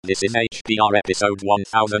This is HPR episode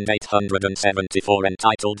 1874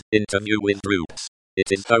 entitled Interview with Droops.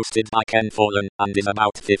 It is hosted by Ken Fallen and is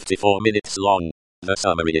about 54 minutes long. The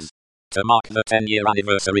summary is: to mark the 10-year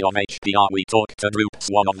anniversary of HPR, we talked to Droops,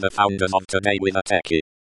 one of the founders of Today with a Techie.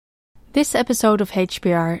 This episode of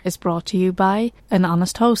HPR is brought to you by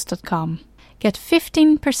anhonesthost.com. Get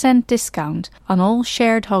 15% discount on all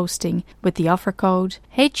shared hosting with the offer code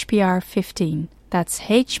HPR15. That's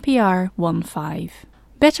HPR15.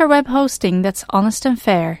 Better web hosting that's honest and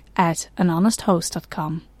fair at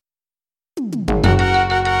anhonesthost.com.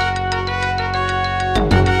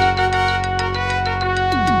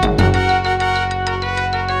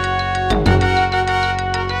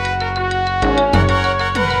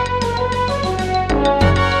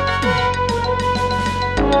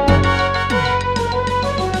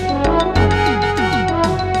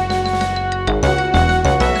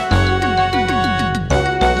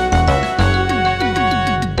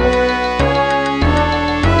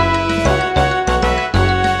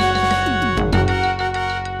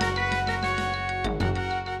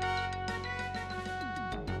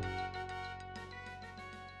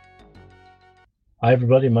 Hi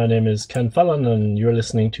everybody, my name is Ken Fallon and you're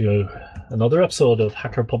listening to another episode of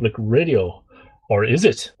Hacker Public Radio. Or is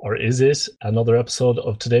it? Or is it another episode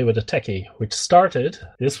of Today with a Techie, which started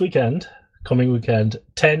this weekend, coming weekend,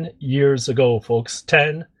 10 years ago, folks.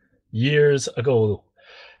 10 years ago.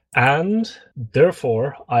 And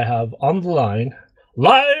therefore, I have on the line,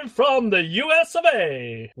 live from the US of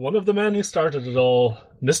A, one of the men who started it all,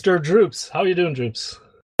 Mr. Droops. How are you doing, Droops?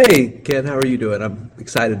 Hey, Ken, how are you doing? I'm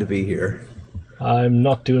excited to be here. I'm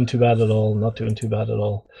not doing too bad at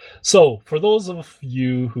all, So, for those of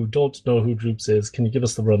you who don't know who Droops is, can you give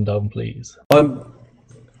us the rundown, please? Well,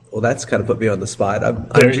 that's kind of put me on the spot.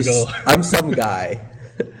 I'm some guy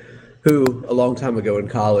who, a long time ago in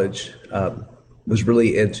college, was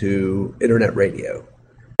really into internet radio.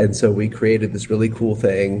 And so we created this really cool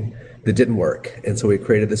thing that didn't work. And so we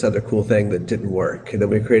created this other cool thing that didn't work. And then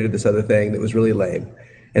we created this other thing that was really lame.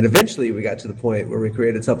 And eventually we got to the point where we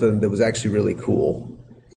created something that was actually really cool.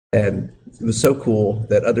 And it was so cool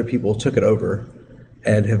that other people took it over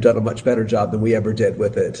and have done a much better job than we ever did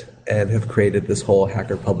with it and have created this whole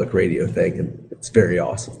Hacker Public Radio thing. And it's very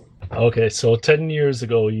awesome. Okay, so 10 years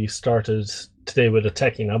ago you started Today with a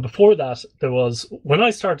Techie. Now before that, when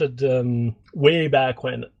I started, way back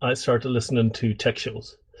when I started listening to tech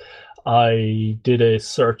shows, I did a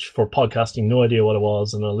search for podcasting, no idea what it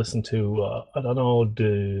was, and I listened to,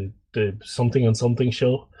 the Something and Something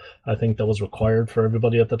show. I think that was required for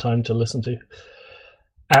everybody at the time to listen to.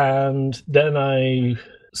 And then I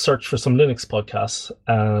searched for some Linux podcasts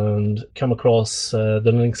and came across the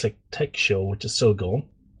Linux Tech Show, which is still going.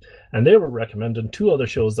 And they were recommending two other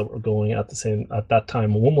shows that were going at that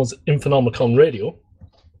time. One was Infonomicon Radio,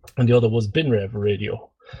 and the other was BinRev Radio.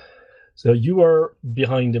 So you were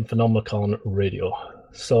behind Infonomicon Radio.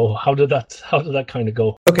 So how did that kind of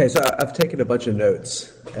go? Okay, so I've taken a bunch of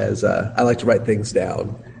notes as I like to write things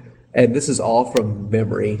down. And this is all from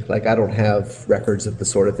memory. Like, I don't have records of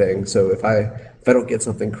this sort of thing. So if I don't get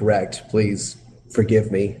something correct, please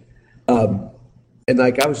forgive me. And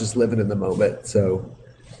I was just living in the moment. So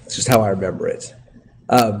it's just how I remember it.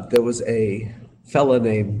 There was a fella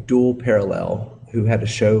named Dual Parallel who had a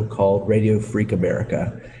show called Radio Freak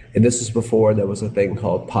America. And this was before there was a thing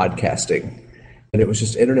called podcasting. And it was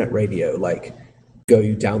just internet radio, like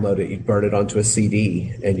you download it, you'd burn it onto a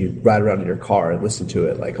CD, and you'd ride around in your car and listen to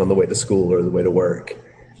it, like on the way to school or the way to work.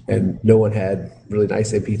 And no one had really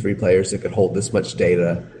nice MP3 players that could hold this much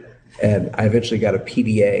data. And I eventually got a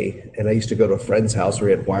PDA, and I used to go to a friend's house where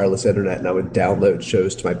he had wireless internet, and I would download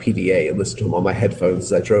shows to my PDA and listen to them on my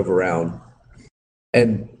headphones as I drove around.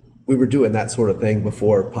 And we were doing that sort of thing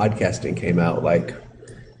before podcasting came out. Like,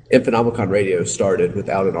 Infonomicon Radio started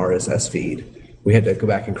without an RSS feed. We had to go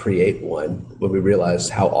back and create one when we realized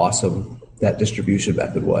how awesome that distribution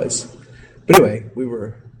method was. But anyway, we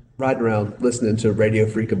were riding around listening to Radio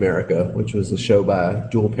Freak America, which was a show by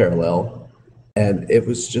Dual Parallel. And it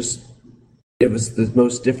was the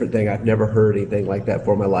most different thing. I've never heard anything like that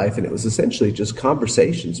for my life. And it was essentially just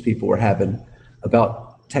conversations people were having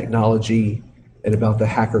about technology and about the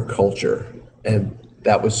hacker culture. And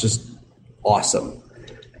that was just awesome.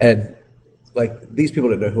 And like, these people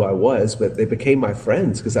didn't know who I was, but they became my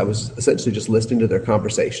friends because I was essentially just listening to their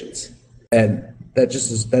conversations. And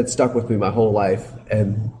that stuck with me my whole life.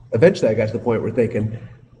 And eventually I got to the point where thinking,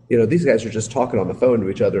 these guys are just talking on the phone to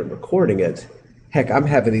each other and recording it. Heck, I'm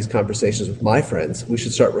having these conversations with my friends. We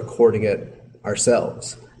should start recording it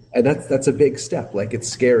ourselves. And that's a big step. Like, it's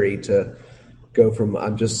scary to go from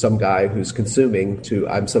I'm just some guy who's consuming to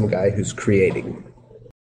I'm some guy who's creating.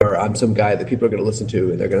 or I'm some guy that people are going to listen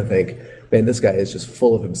to and they're going to think, man, this guy is just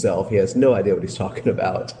full of himself. He has no idea what he's talking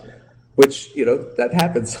about, which, that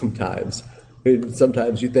happens sometimes. I mean,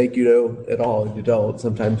 sometimes you think you know it all and you don't.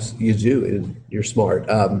 Sometimes you do and you're smart.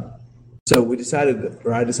 So I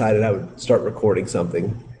decided I would start recording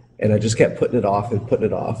something, and I just kept putting it off.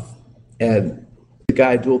 And the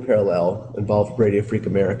guy, Dual Parallel, involved with Radio Freak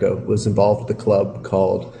America, was involved with a club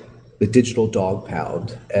called the Digital Dog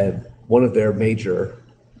Pound. And one of their major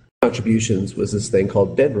contributions was this thing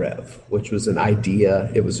called BenRev, which was an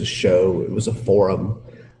idea. It was a show. It was a forum.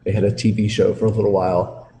 They had a TV show for a little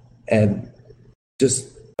while. And just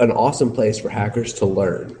an awesome place for hackers to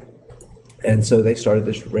learn. And so they started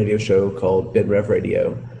this radio show called BenRev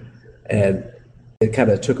Radio. And it kind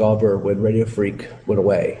of took over when Radio Freak went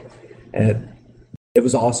away. And it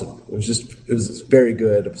was awesome. It was very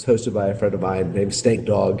good. It was hosted by a friend of mine named Stank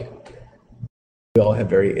Dog. We all have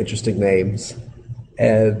very interesting names.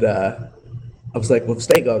 And I was like, well, if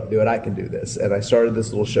Stank Dog can do it, I can do this. And I started this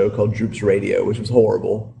little show called Droops Radio, which was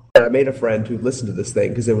horrible. And I made a friend who listened to this thing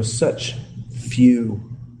because there was such few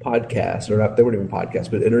podcasts, or not, they weren't even podcasts,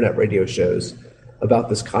 but internet radio shows about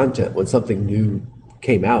this content. When something new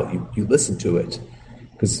came out, you listened to it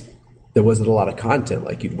because there wasn't a lot of content.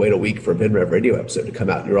 Like, you'd wait a week for a BenRev Radio episode to come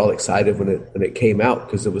out, and you're all excited when it came out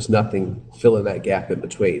because there was nothing filling that gap in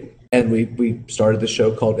between. And we started this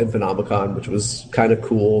show called Infonomicon, which was kind of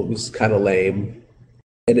cool. It was kind of lame.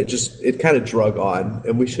 And it kind of drug on,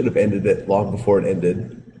 and we should have ended it long before it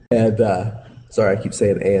ended. And sorry, I keep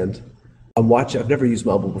saying and. I've never used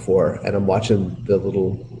Mumble before, and I'm watching the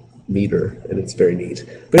little meter, and it's very neat.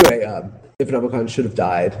 But anyway, Infonomicon should have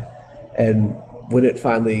died. And when it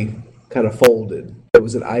finally kind of folded, there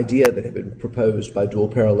was an idea that had been proposed by Dual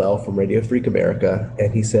Parallel from Radio Freak America,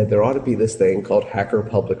 and he said there ought to be this thing called Hacker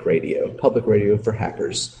Public Radio for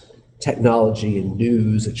hackers, technology and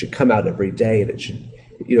news. It should come out every day, and it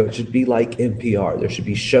should be like NPR. There should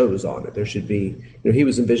be shows on it. There should be, he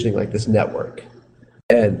was envisioning like this network.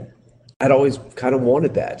 And I'd always kind of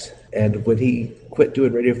wanted that. And when he quit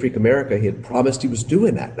doing Radio Freak America, he had promised he was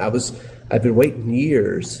doing that. And I've been waiting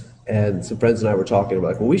years, and some friends and I were talking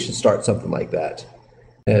about, well, we should start something like that.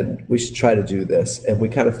 And we should try to do this. And we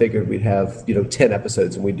kind of figured we'd have, 10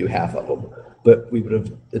 episodes and we'd do half of them. But we would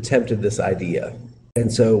have attempted this idea.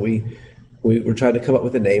 And so we were trying to come up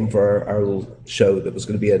with a name for our little show that was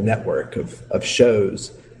going to be a network of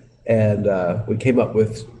shows. And we came up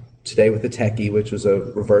with Today with the Techie, which was a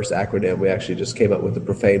reverse acronym. We actually just came up with a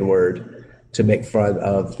profane word to make fun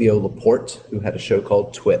of Theo Laporte, who had a show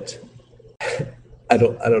called Twit. I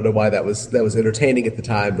don't know why that was entertaining at the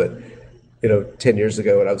time, but 10 years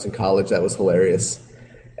ago when I was in college, that was hilarious.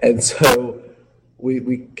 And so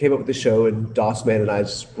we came up with the show, and Dossman and I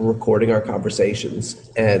just were recording our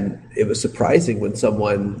conversations. And it was surprising when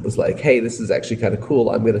someone was like, hey, this is actually kind of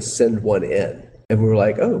cool. I'm going to send one in. And we were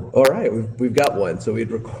like, oh, all right, we've got one. So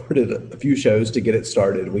we'd recorded a few shows to get it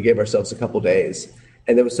started. We gave ourselves a couple days.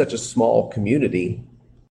 And there was such a small community,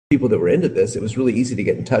 people that were into this, it was really easy to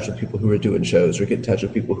get in touch with people who were doing shows or get in touch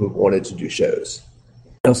with people who wanted to do shows.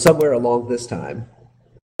 Now, somewhere along this time,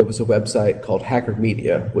 there was a website called Hacker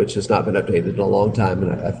Media, which has not been updated in a long time,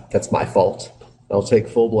 and that's my fault. I'll take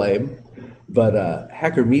full blame. But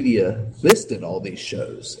Hacker Media listed all these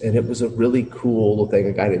shows, and it was a really cool little thing.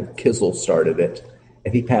 A guy named Kizzle started it,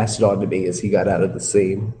 and he passed it on to me as he got out of the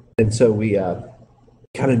scene. And so we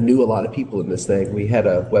kind of knew a lot of people in this thing. We had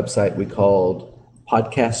a website we called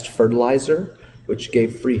Podcast Fertilizer, which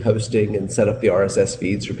gave free hosting and set up the RSS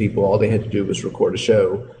feeds for people. All they had to do was record a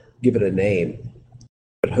show, give it a name,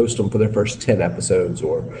 and host them for their first 10 episodes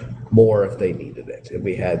or more if they needed it. And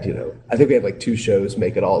we had, I think we had like 2 shows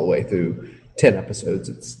make it all the way through 10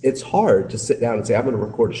 episodes. It's hard to sit down and say, I'm going to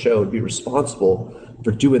record a show and be responsible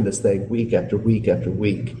for doing this thing week after week after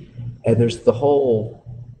week. And there's the whole,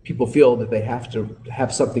 people feel that they have to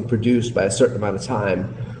have something produced by a certain amount of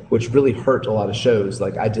time, which really hurt a lot of shows.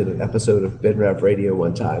 Like I did an episode of BenRev Radio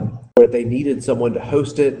one time where they needed someone to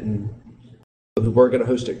host it, and who were going to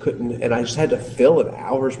host it couldn't. And I just had to fill an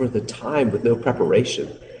hour's worth of time with no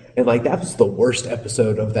preparation. And like, that was the worst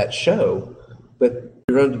episode of that show. But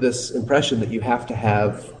you're under this impression that you have to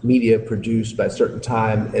have media produced by a certain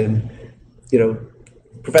time. And,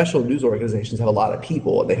 professional news organizations have a lot of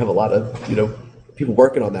people, and they have a lot of, people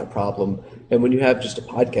working on that problem. And when you have just a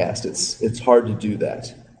podcast, it's hard to do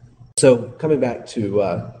that. So coming back to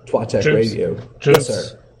Twatek Radio. Yes,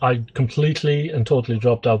 sir. I completely and totally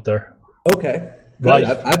dropped out there. Okay. Right.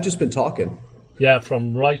 I've just been talking. Yeah,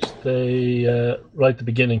 from right the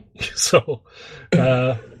beginning. So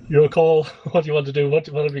your call. What do you want to do? What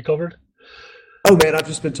have we covered? Oh man, I've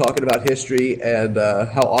just been talking about history and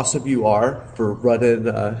how awesome you are for running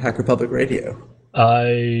Hacker Public Radio.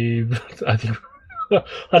 I think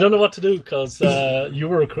I don't know what to do because you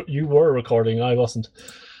were recording. I wasn't.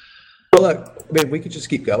 Well, look, I mean, we could just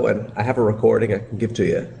keep going. I have a recording I can give to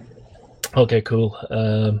you. Okay, cool.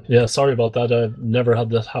 Yeah, sorry about that. I've never had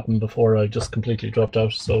that happen before. I just completely dropped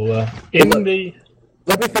out. So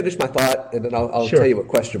Let me finish my thought, and then I'll Sure. tell you what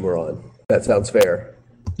question we're on. That sounds fair.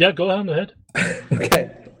 Yeah, go ahead. Okay.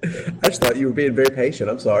 I just thought you were being very patient.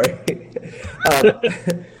 I'm sorry.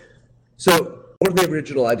 So one of the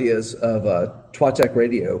original ideas of Twatech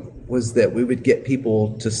Radio was that we would get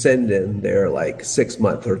people to send in their like 6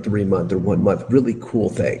 month or 3 month or 1 month really cool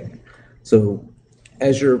thing. So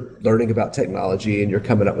as you're learning about technology and you're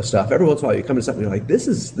coming up with stuff, every once in a while you come to something and you're like, this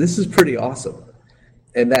is pretty awesome.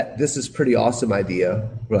 And that this is pretty awesome idea,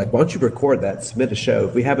 we're like, why don't you record that, submit a show?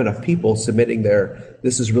 If we have enough people submitting their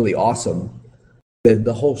this is really awesome, then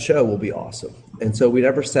the whole show will be awesome. And so we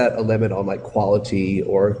never set a limit on like quality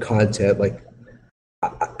or content. Like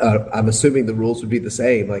I'm assuming the rules would be the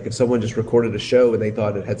same. Like if someone just recorded a show and they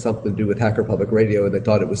thought it had something to do with Hacker Public Radio and they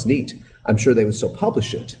thought it was neat, I'm sure they would still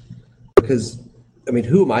publish it. Because, I mean,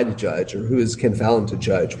 who am I to judge, or who is Ken Fallon to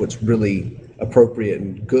judge what's really appropriate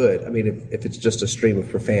and good? I mean, if it's just a stream of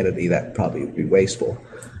profanity, that probably would be wasteful.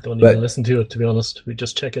 Don't even listen to it, to be honest. We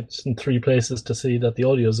just check it in 3 places to see that the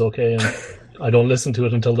audio is okay, and I don't listen to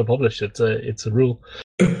it until they're published. It's a rule.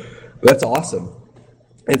 That's awesome.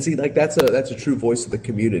 And see, like that's a true voice of the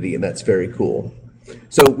community, and that's very cool.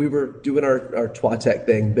 So we were doing our Twatech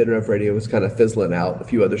thing. BitRev Radio was kind of fizzling out. A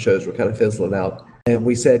few other shows were kind of fizzling out, and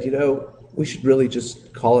we said, we should really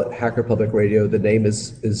just call it Hacker Public Radio. The name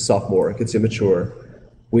is sophomoric. It's immature.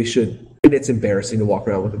 We should. And it's embarrassing to walk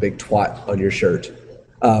around with a big twat on your shirt.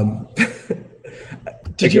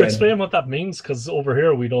 Did you explain what that means? Because over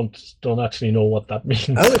here we don't actually know what that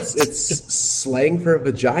means. Oh, it's slang for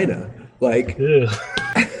vagina. Like,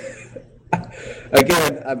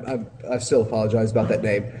 again, I still apologize about that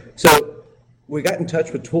name. So we got in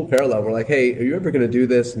touch with Tool Parallel. We're like, hey, are you ever going to do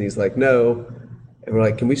this? And he's like, no. And we're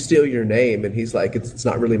like, can we steal your name? And he's like, it's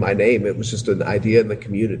not really my name. It was just an idea in the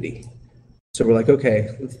community. So we're like, okay,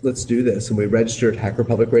 let's do this. And we registered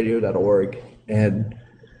hackerpublicradio.org, and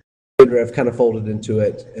BitRev kind of folded into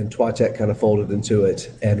it, and Twatech kind of folded into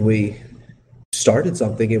it, and we started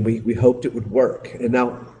something, and we hoped it would work. And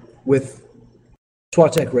now with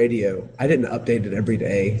Twatech Radio, I didn't update it every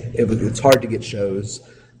day. It's hard to get shows.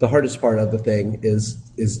 The hardest part of the thing is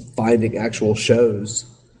finding actual shows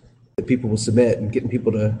that people will submit and getting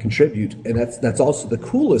people to contribute. And that's also the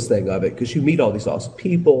coolest thing of it, because you meet all these awesome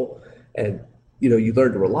people, and you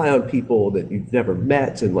learn to rely on people that you've never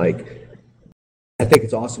met. And like, I think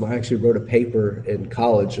it's awesome. I actually wrote a paper in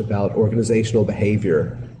college about organizational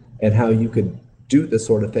behavior and how you could do this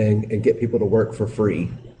sort of thing and get people to work for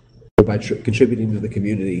free by contributing to the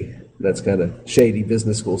community. That's kind of shady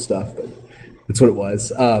business school stuff, but that's what it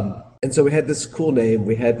was. And so we had this cool name.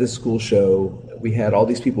 We had this cool show. We had all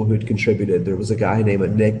these people who had contributed. There was a guy named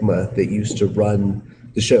Enigma that used to run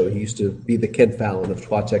the show. He used to be the Ken Fallon of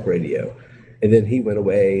Twatech Radio. And then he went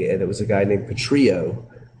away, and it was a guy named Petrio,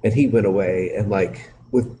 and he went away. And like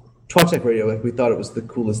with Twatech Radio, like we thought it was the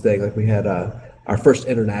coolest thing. Like we had our first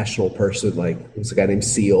international person, like it was a guy named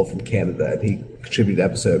Seal from Canada, and he contributed an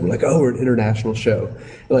episode. We're like, oh, we're an international show.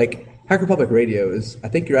 And like Hacker Public Radio is, I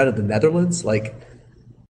think you're out of the Netherlands. Like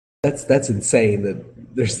that's insane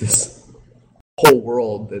that there's this whole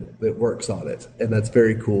world that works on it, and that's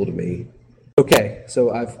very cool to me. Okay,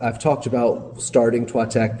 so I've talked about starting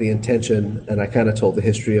Twatech, the intention, and I kind of told the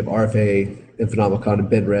history of RFA, Infonomicon,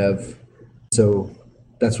 and BitRev. So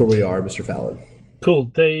that's where we are, Mr. Fallon.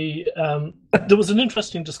 Cool. There was an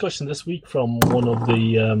interesting discussion this week from one of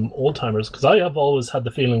the old timers, because I have always had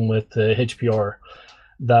the feeling with HPR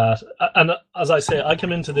that, and as I say, I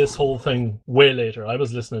came into this whole thing way later. I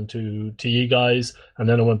was listening to you guys, and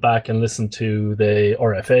then I went back and listened to the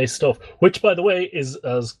RFA stuff, which, by the way, is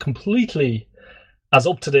as completely as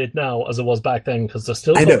up to date now as it was back then, because they're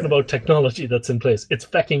still talking about technology that's in place. It's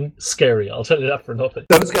fucking scary, I'll tell you that for nothing.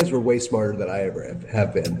 Those guys were way smarter than I ever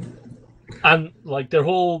have been. And like the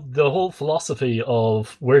whole philosophy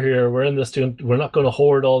of we're here, we're in this, we're not going to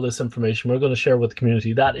hoard all this information, we're going to share with the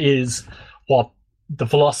community. That is what the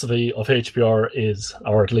philosophy of HPR is,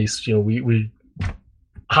 or at least we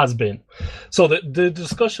has been. So the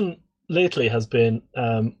discussion lately has been,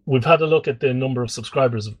 we've had a look at the number of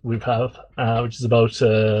subscribers we have, which is about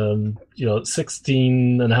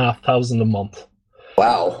 16,500 a month.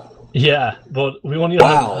 Wow. Yeah, but we only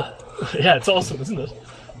yeah, it's awesome, isn't it?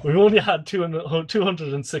 We've only had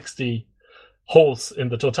 260 hosts in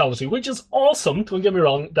the totality, which is awesome. Don't get me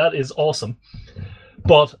wrong, that is awesome.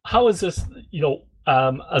 But how is this?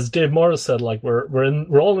 As Dave Morris said, like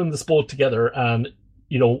we're all in this boat together, and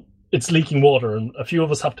it's leaking water, and a few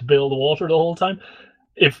of us have to bail the water the whole time.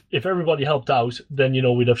 If everybody helped out, then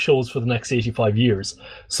we'd have shows for the next 85 years.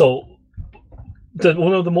 So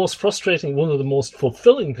one of the most frustrating, one of the most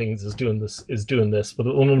fulfilling things is doing this, but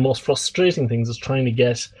one of the most frustrating things is trying to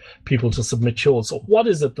get people to submit shows. So what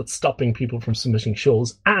is it that's stopping people from submitting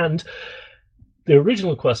shows? And the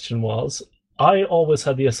original question was, I always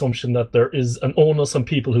had the assumption that there is an onus on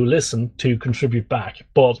people who listen to contribute back,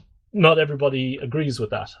 but not everybody agrees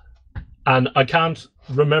with that. And I can't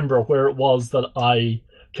remember where it was that I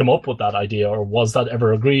came up with that idea, or was that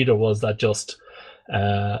ever agreed, or was that just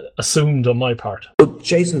assumed on my part? Well,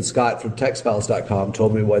 Jason Scott from textfiles.com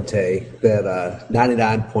told me one day that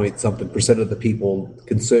 99 point something percent of the people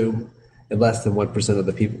consume and less than 1% of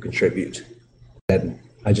the people contribute. And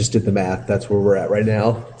I just did the math. That's where we're at right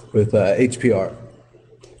now with HPR.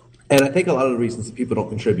 And I think a lot of the reasons that people don't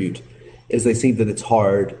contribute is they see that it's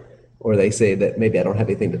hard, or they say that maybe I don't have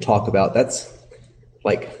anything to talk about. That's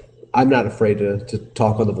like, I'm not afraid to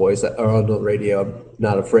talk on the voice or on the radio. I'm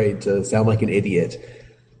not afraid to sound like an idiot.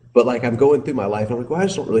 But like, I'm going through my life, and I'm like, well, I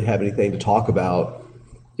just don't really have anything to talk about.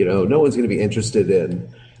 No one's going to be interested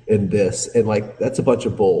in this. And like, that's a bunch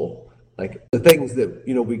of bull. Like the things that,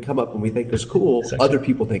 we come up and we think is cool, exactly. Other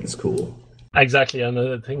people think is cool. Exactly. And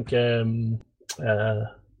I think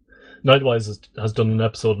Nightwise has done an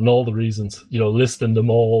episode on all the reasons, listing them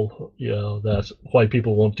all, that why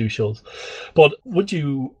people won't do shows. But would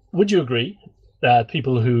you agree that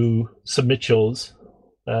people who submit shows,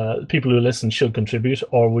 people who listen should contribute,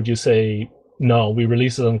 or would you say, no, we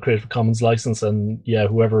release it on Creative Commons license, and yeah,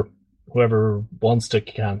 whoever wants to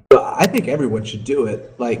can? I think everyone should do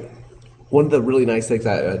it. Like, one of the really nice things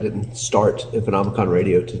I didn't start in Phenomicon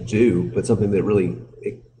Radio to do, but something that really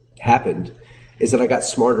happened, is that I got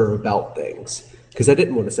smarter about things, because I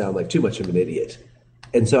didn't want to sound like too much of an idiot.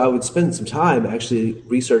 And so I would spend some time actually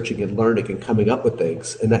researching and learning and coming up with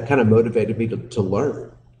things, and that kind of motivated me to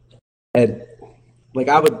learn. And like,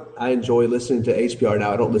 I enjoy listening to HPR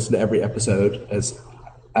now. I don't listen to every episode, as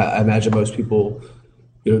I imagine most people,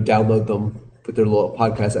 download them with their little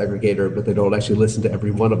podcast aggregator, but they don't actually listen to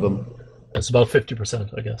every one of them. It's about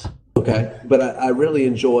 50%, I guess. Okay, but I really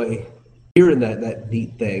enjoy hearing that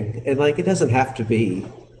neat thing. And like, it doesn't have to be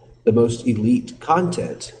the most elite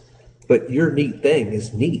content, but your neat thing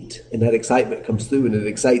is neat, and that excitement comes through, and it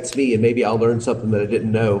excites me, and maybe I'll learn something that I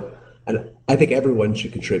didn't know. And I think everyone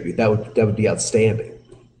should contribute. That would be outstanding.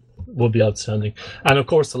 Would be outstanding. And of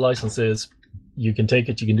course, the license is, you can take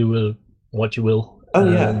it, you can do with what you will. Oh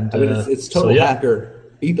yeah, I mean, it's total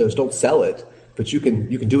hacker ethos. Don't sell it, but you can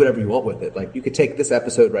do whatever you want with it. Like, you could take this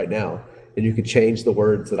episode right now, and you could change the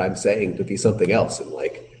words that I'm saying to be something else, and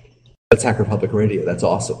like, that's Hacker Public Radio. That's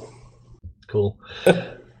awesome. Cool.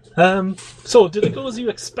 So did it go as you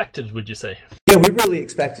expected, would you say? Yeah, we really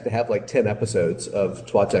expected to have like 10 episodes of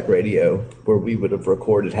Twat Tech Radio, where we would have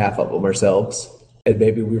recorded half of them ourselves, and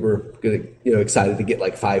maybe we were gonna, excited to get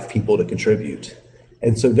like 5 people to contribute.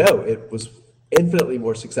 And so no, it was infinitely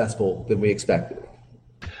more successful than we expected.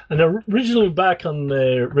 And originally, back on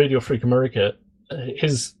Radio Freak America,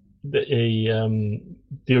 if you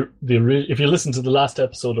listen to the last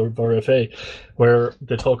episode of RFA, where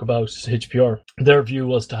they talk about HPR, their view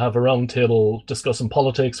was to have a roundtable discussing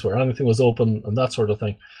politics, where anything was open and that sort of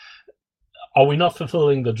thing. Are we not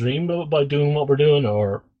fulfilling the dream by doing what we're doing,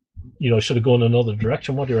 or should it go in another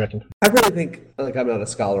direction? What do you reckon? I really think, like, I'm not a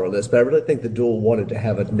scholar on this, but I really think the Duel wanted to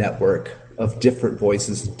have a network of different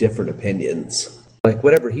voices, different opinions. Like,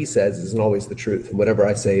 whatever he says isn't always the truth, and whatever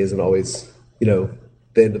I say isn't always, the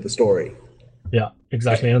end of the story. Yeah,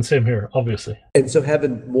 exactly. And same here, obviously. And so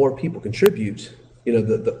having more people contribute,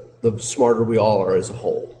 the smarter we all are as a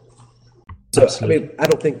whole. So, absolutely. I mean, I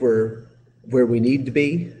don't think we're where we need to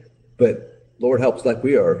be, but Lord helps, like,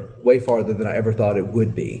 we are way farther than I ever thought it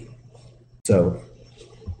would be. So,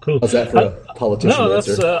 cool. How's that for a politician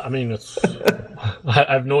answer? It's I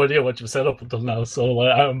have no idea what you've set up until now, so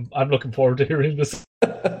I'm looking forward to hearing this.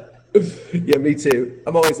 Yeah, me too.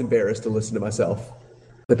 I'm always embarrassed to listen to myself,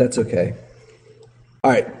 but that's okay. All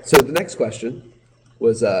right, so the next question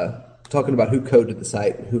was talking about who coded the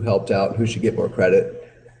site, who helped out, who should get more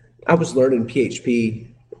credit. I was learning PHP,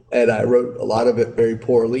 and I wrote a lot of it very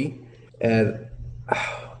poorly, and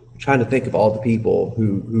trying to think of all the people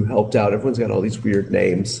who helped out. Everyone's got all these weird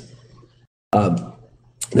names.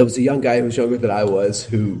 There was a young guy who was younger than I was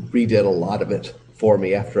who redid a lot of it for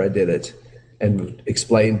me after I did it, and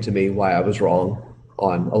explained to me why I was wrong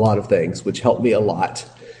on a lot of things, which helped me a lot.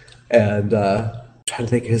 and trying to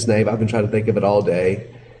think of his name. I've been trying to think of it all day.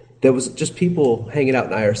 There was just people hanging out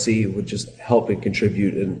in IRC would just help and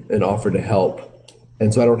contribute and offer to help.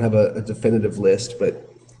 And so I don't have a definitive list, but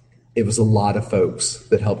it was a lot of folks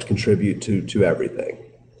that helped contribute to everything.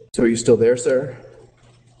 So are you still there, sir?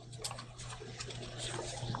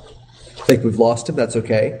 I think we've lost him. That's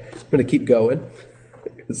okay. I'm going to keep going.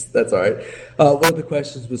 That's all right. One of the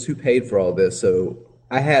questions was who paid for all this. So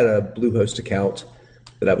I had a Bluehost account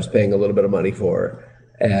that I was paying a little bit of money for.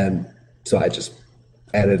 And so I just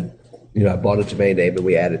added, I bought a domain name and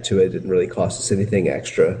we added to it. It didn't really cost us anything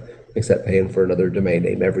extra except paying for another domain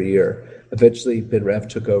name every year. Eventually, BenRev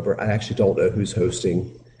took over. I actually don't know who's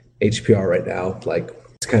hosting HPR right now.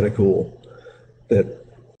 It's kind of cool that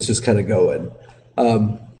it's just kind of going.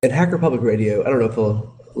 At Hacker Public Radio, I don't know if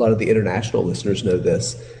a lot of the international listeners know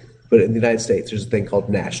this, but in the United States, there's a thing called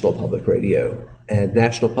National Public Radio. And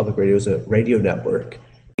National Public Radio is a radio network.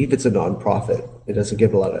 If it's a nonprofit, it doesn't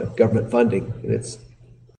give a lot of government funding, and it's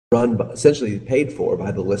run essentially paid for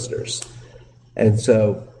by the listeners. And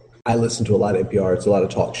so I listen to a lot of NPR. It's a lot of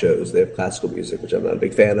talk shows. They have classical music, which I'm not a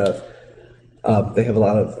big fan of. They have a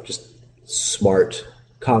lot of just smart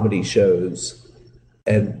comedy shows.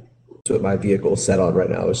 And that's what my vehicle is set on right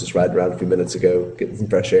now. I was just riding around a few minutes ago, getting some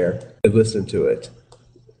fresh air and listening to it.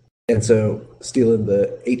 And so stealing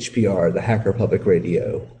the HPR, the Hacker Public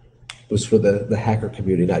Radio, was for the hacker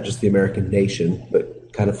community, not just the American nation,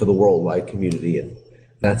 but kind of for the worldwide community. And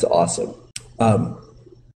that's awesome.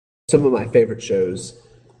 Some of my favorite shows,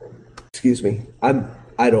 excuse me,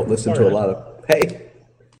 I don't listen to a lot of, hey.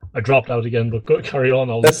 I dropped out again, but go, carry on.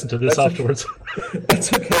 I'll listen to this afterwards.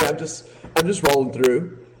 That's okay. I'm just rolling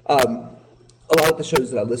through. A lot of the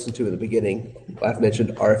shows that I listened to in the beginning, I've mentioned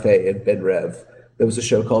RFA and BenRev. There was a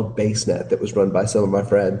show called BaseNet that was run by some of my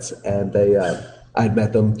friends, and I'd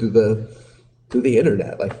met them through the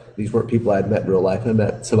internet. These weren't people I'd met in real life. I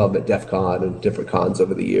met some of them at DEF CON and different cons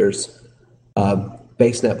over the years.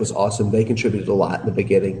 BaseNet was awesome. They contributed a lot in the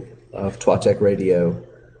beginning of Twatech Radio.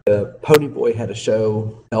 Ponyboy had a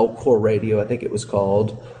show, L-Core Radio, I think it was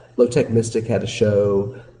called. Low Tech Mystic had a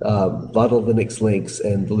show. A lot of Linux Links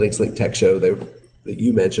and the Linux Link Tech Show that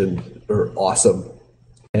you mentioned are awesome.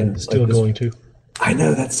 And still going to. I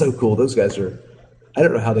know, that's so cool. Those guys are, I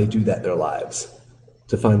don't know how they do that in their lives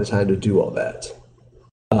to find the time to do all that.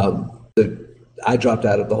 I dropped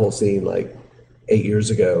out of the whole scene 8 years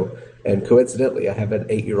ago, and coincidentally, I have an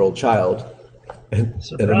 8-year-old child and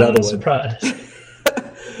another one. Surprise.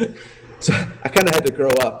 So I kind of had to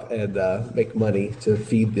grow up and make money to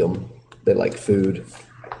feed them. They like food,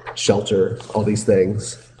 shelter, all these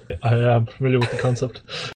things. I am familiar with the concept.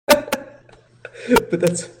 But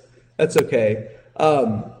that's okay.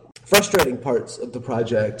 Frustrating parts of the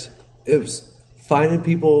project is finding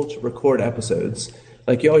people to record episodes.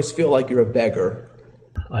 You always feel like you're a beggar.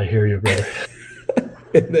 I hear you, brother.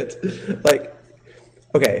 And that,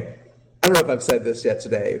 okay, I don't know if I've said this yet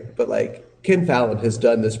today, but Ken Fallon has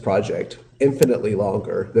done this project infinitely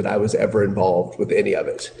longer than I was ever involved with any of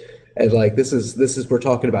it. And this is we're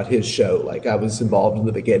talking about his show. I was involved in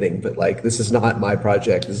the beginning, but this is not my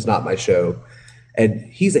project. This is not my show. And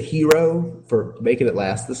he's a hero for making it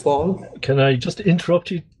last this long. Can I just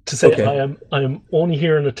interrupt you to say okay. I am only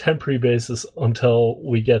here on a temporary basis until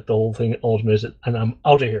we get the whole thing automated, and I'm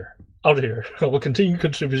out of here. I will continue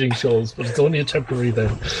contributing shows, but it's only a temporary thing.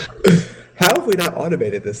 How have we not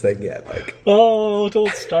automated this thing yet, Mike? Oh,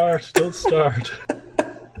 don't start.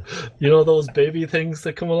 You know those baby things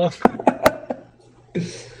that come along?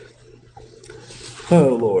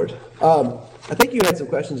 Oh, Lord. I think you had some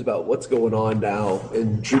questions about what's going on now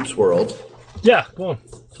in Droops world. Yeah, go on.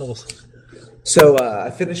 Tell us. So I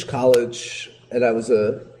finished college, and I was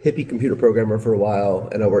a hippie computer programmer for a while,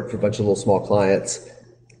 and I worked for a bunch of little small clients.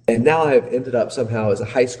 And now I've ended up somehow as a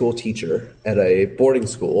high school teacher at a boarding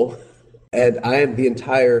school. And I am the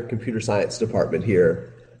entire computer science department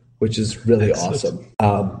here, which is really awesome.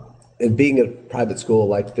 And being a private school,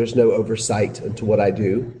 there's no oversight into what I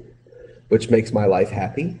do, which makes my life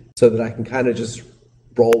happy, so that I can kind of just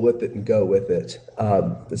roll with it and go with it.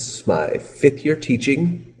 This is my 5th year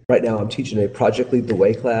teaching. Right now I'm teaching a Project Lead the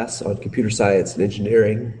Way class on computer science and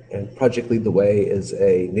engineering. And Project Lead the Way is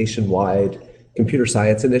a nationwide computer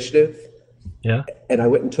science initiative. Yeah. And I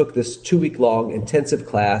went and took this 2-week-long intensive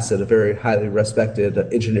class at a very highly respected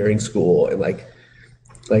engineering school. And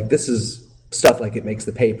this is stuff it makes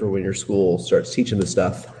the paper when your school starts teaching this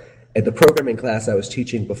stuff. And the programming class I was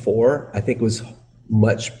teaching before, I think was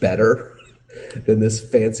much better than this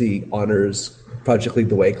fancy honors Project Lead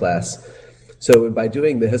the Way class. So by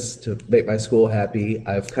doing this to make my school happy,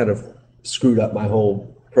 I've kind of screwed up my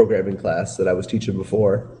whole programming class that I was teaching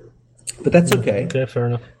before. but that's okay. Yeah, fair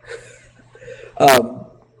enough.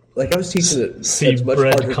 Like I was teaching it See at much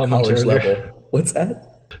Brett harder comment college earlier. level. What's that?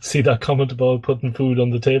 See that comment about putting food on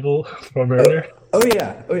the table from earlier? Oh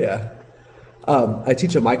yeah. I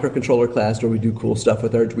teach a microcontroller class where we do cool stuff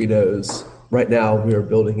with Arduinos. Right now, we are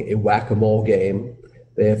building a whack-a-mole game.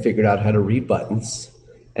 They have figured out how to read buttons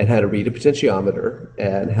and how to read a potentiometer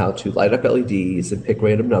and how to light up LEDs and pick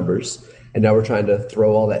random numbers. And now we're trying to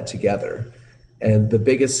throw all that together. And the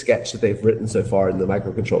biggest sketch that they've written so far in the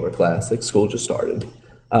microcontroller class, like school just started,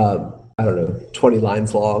 I don't know, 20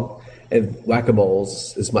 lines long. And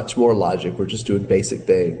whack-a-moles is much more logic. We're just doing basic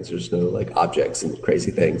things. There's no like objects and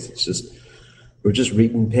crazy things. It's just, we're just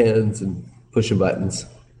reading pins and pushing buttons.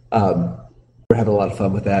 We're having a lot of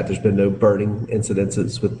fun with that. There's been no burning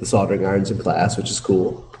incidences with the soldering irons in class, which is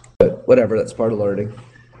cool. But whatever, that's part of learning.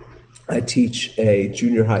 I teach a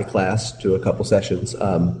junior high class to a couple sessions.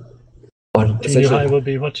 Junior high would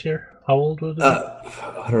be what year? How old would it be?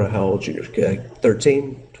 I don't know how old junior,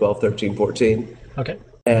 13, 12, 13, 14. Okay.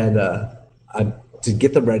 And I'm to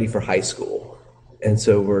get them ready for high school. And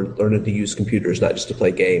so we're learning to use computers, not just to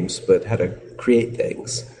play games, but how to create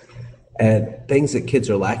things. And things that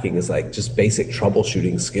kids are lacking is like just basic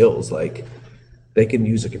troubleshooting skills. Like they can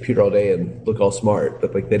use a computer all day and look all smart,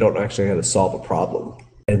 but like they don't actually know how to solve a problem.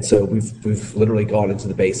 And so we've literally gone into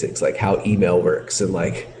the basics, like how email works and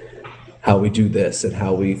like how we do this and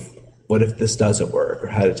what if this doesn't work, or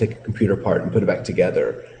how to take a computer apart and put it back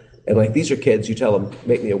together. And like these are kids, you tell them,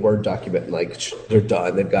 make me a Word document, and like they're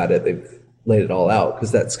done, they've got it, they've laid it all out,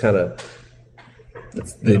 because that's kind of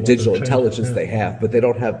the digital intelligence they have, but they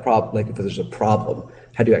don't have problem. Like if there's a problem,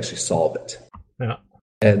 how do you actually solve it? Yeah.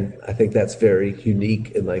 And I think that's very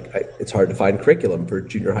unique, and like it's hard to find curriculum for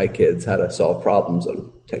junior high kids how to solve problems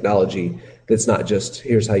on technology that's not just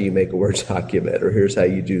here's how you make a Word document or here's how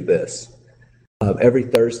you do this. Every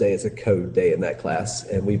Thursday is a code day in that class,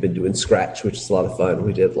 and we've been doing Scratch, which is a lot of fun.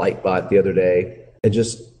 We did Lightbot the other day, and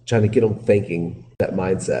just trying to get them thinking, that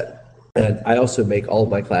mindset. And I also make all of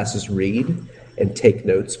my classes read and take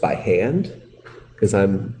notes by hand, because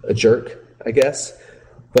I'm a jerk, I guess.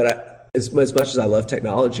 But as much as I love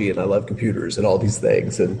technology and I love computers and all these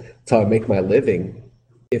things, and it's how I make my living,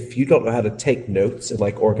 if you don't know how to take notes and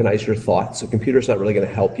like organize your thoughts, a computer's not really going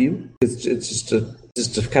to help you. It's just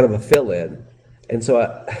a kind of a fill-in. And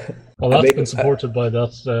so that's been supported by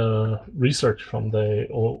that research from the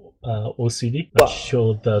OCD that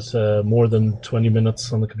showed that more than 20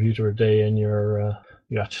 minutes on the computer a day, and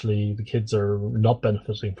the kids are not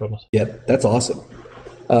benefiting from it. Yeah, that's awesome.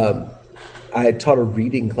 I taught a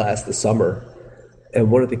reading class this summer,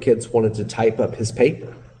 and one of the kids wanted to type up his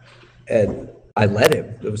paper, and I let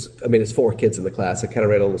him. It's 4 kids in the class. I kind of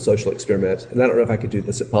ran a little social experiment, and I don't know if I could do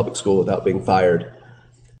this at public school without being fired,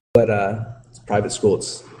 but it's private school.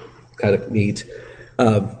 It's kind of neat.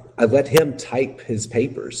 I let him type his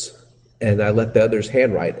papers, and I let the others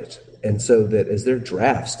handwrite it. And so that as their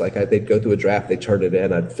drafts, like they'd go through a draft, they'd turn it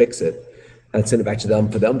in, I'd fix it, I'd send it back to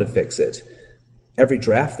them for them to fix it. Every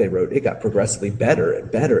draft they wrote, it got progressively better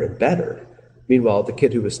and better and better. Meanwhile, the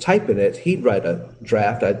kid who was typing it, he'd write a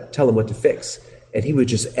draft, I'd tell him what to fix, and he would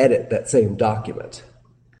just edit that same document.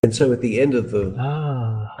 And so at the end of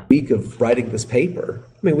the week of writing this paper,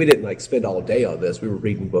 we didn't like spend all day on this. We were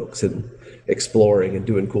reading books and exploring and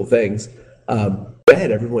doing cool things.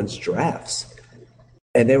 Read everyone's drafts.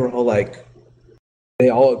 And they were all like, they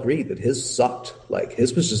all agreed that his sucked. Like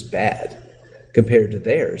his was just bad compared to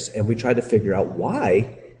theirs. And we tried to figure out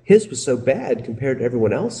why his was so bad compared to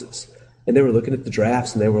everyone else's. And they were looking at the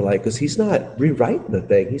drafts and they were like, because he's not rewriting the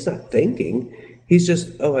thing. He's not thinking. He's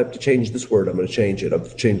just, I have to change this word. I'm going to change it. I have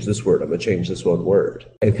to change this word. I'm going to change this one word.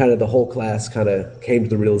 And kind of the whole class kind of came to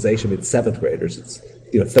the realization, it's 7th graders, it's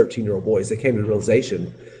 13-year-old boys. They came to the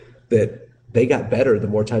realization that they got better the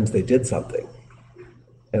more times they did something.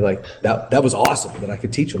 And like that was awesome that I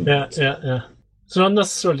could teach them. Yeah. So not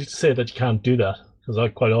necessarily to say that you can't do that, because I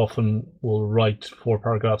quite often will write 4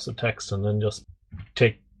 paragraphs of text and then just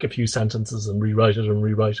take a few sentences and rewrite it and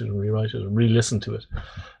re-listen to it.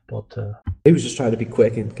 But he was just trying to be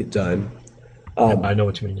quick and get done. I know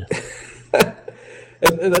what you mean. Yeah.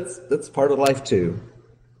 and that's part of life too.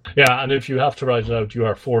 Yeah, and if you have to write it out, you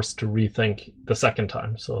are forced to rethink the second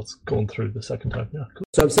time. So it's going through the second time. Yeah. Cool.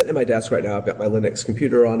 So I'm sitting at my desk right now. I've got my Linux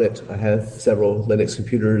computer on it. I have several Linux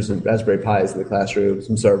computers and Raspberry Pis in the classroom,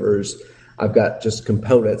 some servers. I've got just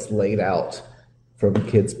components laid out from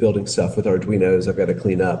kids building stuff with Arduinos I've got to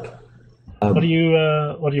clean up. What are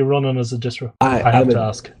you running as a distro? I have to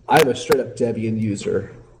ask. I'm a straight up Debian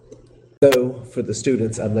user. So for the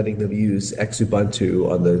students, I'm letting them use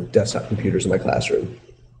Xubuntu on the desktop computers in my classroom.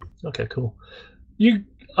 Okay, cool.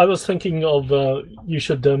 I was thinking of you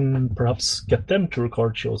should perhaps get them to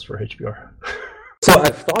record shows for HBR. So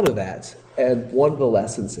I've thought of that, and one of the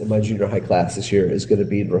lessons in my junior high class this year is going to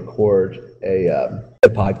be to record a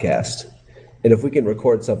podcast. And if we can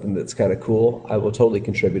record something that's kind of cool, I will totally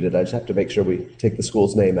contribute it. I just have to make sure we take the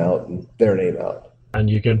school's name out and their name out. And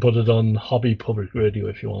you can put it on Hobby Public Radio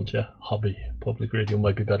if you want, yeah. Hobby Public Radio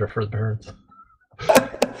might be better for the parents.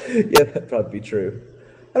 Yeah, that'd probably be true.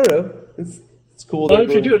 I don't know. It's cool. Well,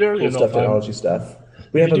 if you do it early enough, stuff, technology stuff.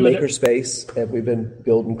 We have a maker space, and we've been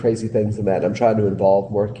building crazy things in that. And I'm trying to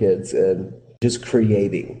involve more kids in just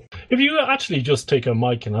creating. If you actually just take a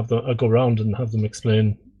mic and have them go around and have them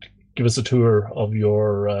explain, give us a tour of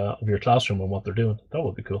your classroom and what they're doing, that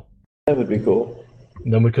would be cool. That would be cool.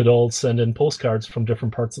 And then we could all send in postcards from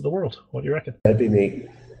different parts of the world. What do you reckon? That'd be neat.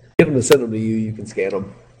 Get them to send them to you. You can scan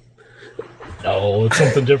them. No, it's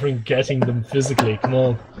something different getting them physically. Come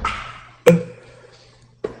on.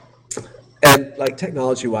 And like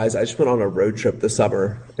technology-wise, I just went on a road trip this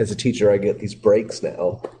summer. As a teacher, I get these breaks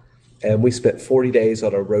now. And we spent 40 days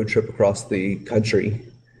on a road trip across the country,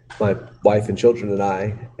 my wife and children and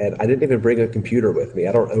I didn't even bring a computer with me.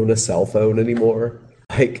 I don't own a cell phone anymore.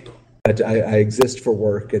 Like, I exist for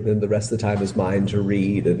work, and then the rest of the time is mine to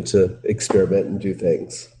read and to experiment and do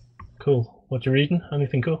things. Cool. What you reading?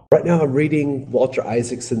 Anything cool? Right now I'm reading Walter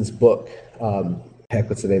Isaacson's book.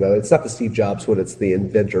 What's the name of it? It's not the Steve Jobs one, it's the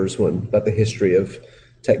Inventors one, about the history of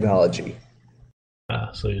technology.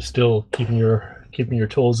 So you're still keeping your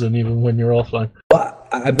toes in even when you're offline. Well,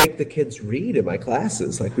 I make the kids read in my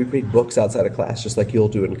classes. Like, we read books outside of class just like you'll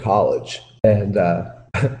do in college. And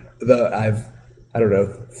I've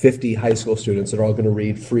 50 high school students that are all going to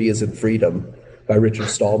read Free as in Freedom by Richard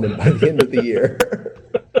Stallman by the end of the year.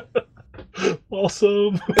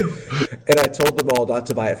 Awesome. And I told them all not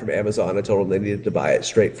to buy it from Amazon. I told them they needed to buy it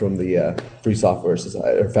straight from the Free Software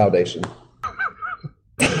Society or Foundation.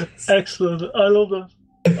 Excellent. I love that.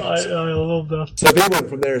 I love that. So if anyone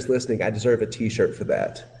from there is listening, I deserve a T-shirt for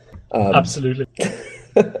that. Absolutely.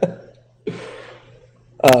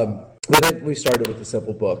 But then we started with a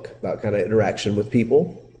simple book about kind of interaction with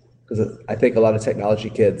people, because I think a lot of technology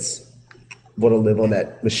kids want to live on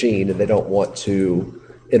that machine and they don't want to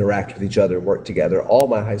interact with each other, work together. All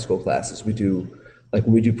my high school classes, we do, like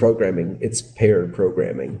when we do programming, it's paired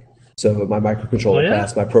programming. So my microcontroller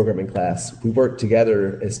class, my programming class, we work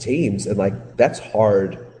together as teams, and like that's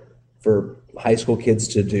hard for high school kids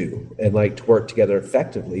to do and like to work together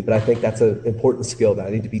effectively. But I think that's an important skill that I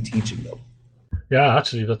need to be teaching them. Yeah,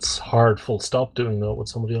 actually, that's hard, full stop, doing that with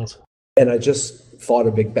somebody else. And I just fought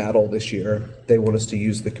a big battle this year. They want us to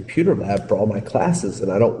use the computer lab for all my classes,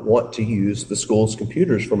 and I don't want to use the school's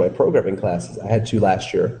computers for my programming classes. I had to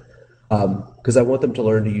last year because I want them to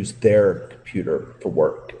learn to use their computer for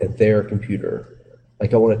work and their computer.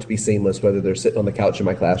 Like, I want it to be seamless, whether they're sitting on the couch in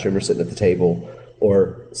my classroom or sitting at the table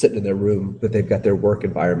or sitting in their room, but they've got their work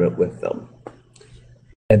environment with them.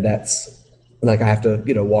 And that's like, I have to,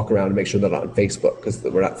 walk around and make sure they're not on Facebook because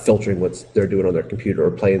we're not filtering what they're doing on their computer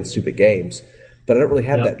or playing stupid games. But I don't really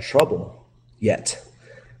have that trouble yet.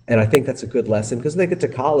 And I think that's a good lesson because when they get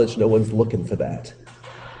to college, no one's looking for that.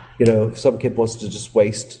 If some kid wants to just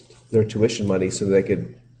waste their tuition money so they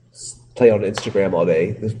could play on Instagram all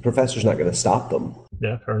day, the professor's not going to stop them.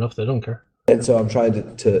 Yeah, fair enough. They don't care. And so I'm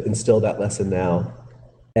trying to instill that lesson now.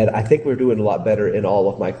 And I think we're doing a lot better in all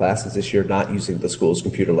of my classes this year, not using the school's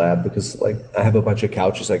computer lab, because like I have a bunch of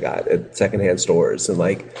couches I got at secondhand stores, and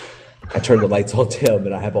like I turn the lights on dim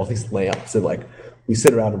and I have all these lamps, and like we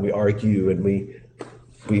sit around and we argue and we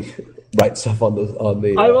write stuff on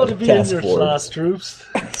the I want to be in your board. class, Droops.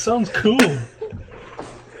 Sounds cool.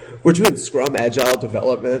 We're doing Scrum Agile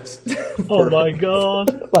development. Oh my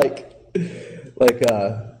god!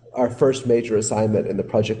 Our first major assignment in the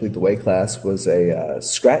Project Lead the Way class was a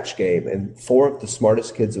Scratch game, and 4 of the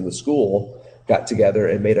smartest kids in the school got together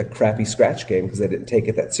and made a crappy Scratch game because they didn't take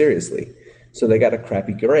it that seriously. So they got a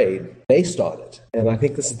crappy grade based on it. And I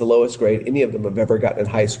think this is the lowest grade any of them have ever gotten in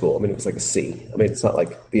high school. I mean, it was like a C. I mean, it's not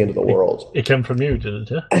like the end of the world. It came from you, did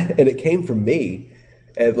it? Yeah? And it came from me.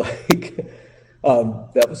 And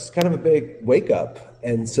that was kind of a big wake up.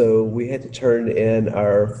 And so we had to turn in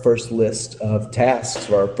our first list of tasks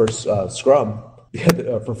for our first Scrum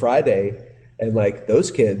for Friday. And like those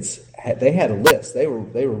kids, they had a list. They were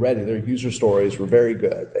ready. Their user stories were very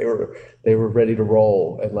good. They were ready to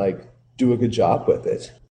roll and like do a good job with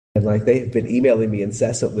it. And like they have been emailing me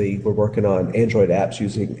incessantly. We're working on Android apps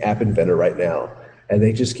using App Inventor right now. And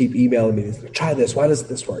they just keep emailing me, try this. Why doesn't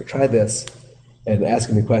this work? Try this. and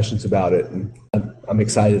asking me questions about it. And I'm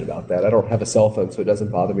excited about that. I don't have a cell phone, so it doesn't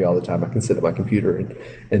bother me all the time. I can sit at my computer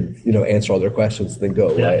and answer all their questions and then go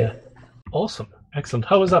away. Yeah. Awesome. Excellent.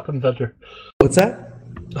 How is App Inventor? What's that?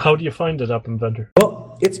 How do you find it, App Inventor?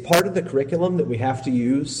 Well, it's part of the curriculum that we have to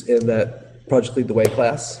use in that Project Lead the Way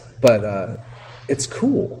class, but it's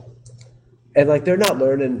cool. And like they're not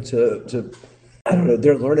learning to I don't know,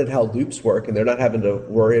 they're learning how loops work, and they're not having to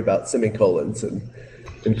worry about semicolons and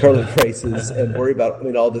curly braces and worry about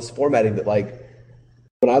all this formatting that, like,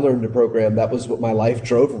 when I learned to program, that was what my life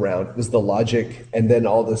drove around, was the logic, and then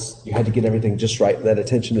all this, you had to get everything just right, and that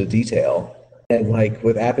attention to detail. And like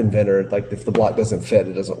with App Inventor, like if the block doesn't fit,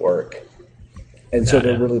 it doesn't work. And so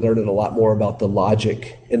they're really learning a lot more about the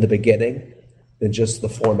logic in the beginning than just the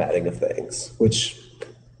formatting of things, which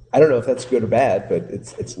I don't know if that's good or bad, but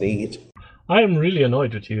it's neat. I am really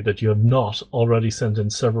annoyed with you that you have not already sent in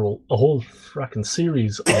a whole fracking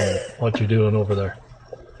series on what you're doing over there.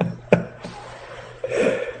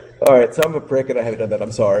 All right, so I'm a prick and I haven't done that.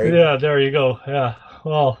 I'm sorry. Yeah, there you go. Yeah.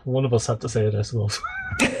 Well, one of us had to say it, I suppose.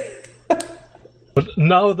 But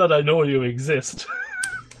now that I know you exist,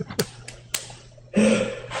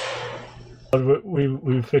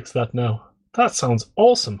 we fixed that now. That sounds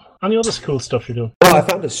awesome. Any other cool stuff you're doing? Oh, I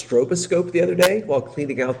found a stroboscope the other day while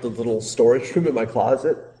cleaning out the little storage room in my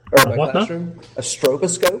closet, or my classroom. Now? A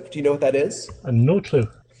stroboscope. Do you know what that is? No clue.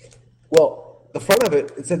 Well, the front of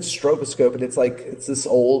it said stroboscope, and it's this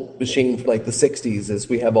old machine from like the 60s, as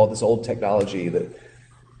we have all this old technology that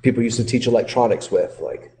people used to teach electronics with,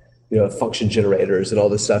 like, function generators and all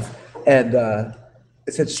this stuff. And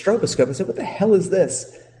it said stroboscope. I said, what the hell is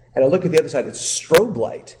this? And I look at the other side, it's strobe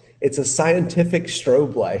light. It's a scientific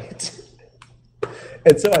strobe light.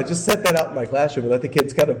 And so I just set that out in my classroom and let the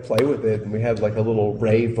kids kind of play with it. And we had like a little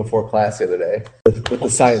rave before class the other day with the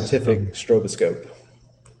scientific stroboscope.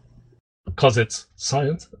 Because it's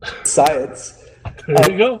science. Science.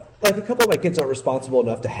 There you go. Like a couple of my kids aren't responsible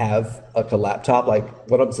enough to have like a laptop.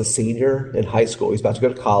 Like one of them's a senior in high school. He's about to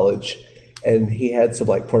go to college. And he had some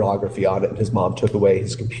like pornography on it. And his mom took away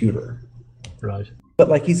his computer. Right. But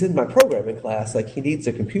like he's in my programming class, like he needs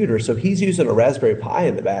a computer, so he's using a Raspberry Pi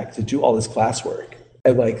in the back to do all this classwork,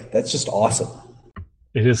 and like that's just awesome.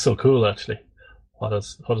 It is so cool, actually. What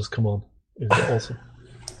has come on? It's awesome.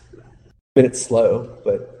 I mean, it's slow,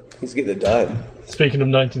 but he's getting it done. Speaking of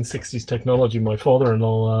 1960s technology, my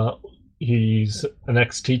father-in-law, he's an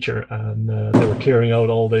ex-teacher, and they were clearing out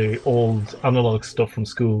all the old analog stuff from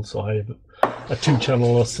school. So I have a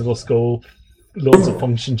 2-channel oscilloscope, loads of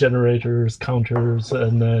function generators, counters,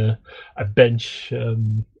 and a bench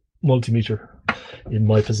multimeter in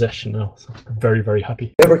my possession now. So I'm very, very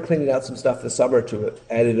happy. They were cleaning out some stuff this summer to it,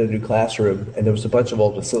 added a new classroom, and there was a bunch of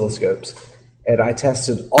old oscilloscopes. And I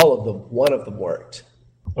tested all of them. One of them worked.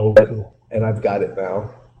 Oh, cool. And I've got it now.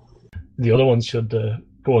 The other ones should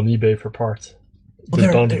go on eBay for parts.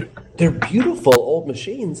 Well, they're beautiful old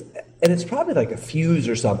machines, and it's probably like a fuse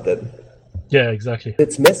or something. Yeah, exactly.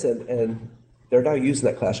 It's missing, and they're now using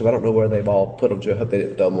that classroom. I don't know where they've all put them to. I hope they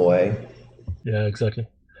didn't throw them away. Yeah, exactly.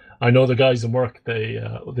 I know the guys in work,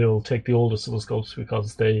 they'll take the old oscilloscopes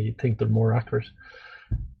because they think they're more accurate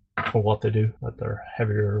for what they do, that they're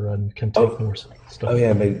heavier and can take more stuff. Oh,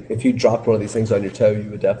 yeah. I mean, if you dropped one of these things on your toe,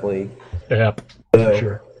 you would definitely... Yeah, for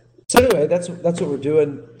sure. So anyway, that's what we're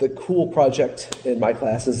doing. The cool project in my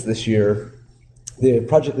classes this year, the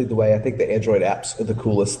Project Lead the Way, I think the Android apps are the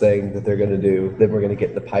coolest thing that they're going to do. Then we're going to get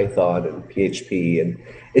into Python and PHP, and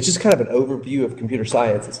it's just kind of an overview of computer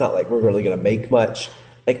science. It's not like we're really going to make much.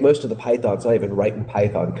 Like most of the Python's not even writing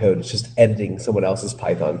Python code. It's just editing someone else's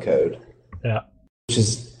Python code. Yeah. Which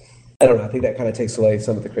is, I don't know, I think that kind of takes away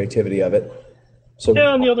some of the creativity of it. So yeah,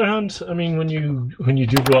 on the other hand, I mean, when you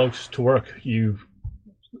do go out to work,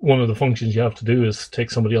 one of the functions you have to do is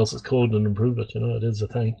take somebody else's code and improve it. It is a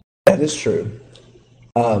thing. That is true.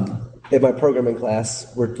 In my programming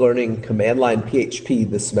class, we're learning command line PHP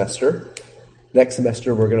this semester. Next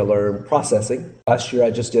semester, we're going to learn processing. Last year,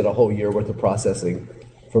 I just did a whole year worth of processing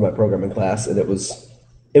for my programming class, and it was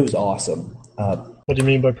awesome. What do you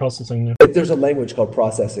mean by processing? There's a language called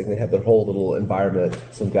processing. They have their whole little environment.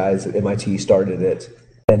 Some guys at MIT started it,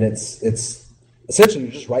 and it's essentially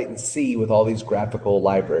you're just writing C with all these graphical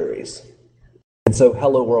libraries. And so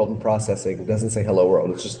hello world in processing doesn't say hello world.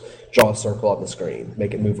 It's just draw a circle on the screen,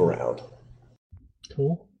 make it move around.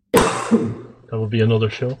 Cool. That would be another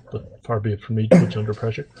show, but far be it from me to put you under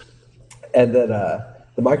pressure. And then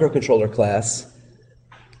the microcontroller class,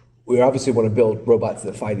 we obviously want to build robots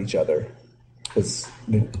that fight each other. Because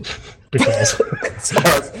no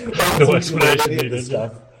explanation needed.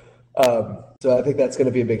 Stuff. So I think that's going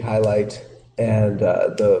to be a big highlight. And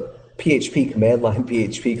the PHP command line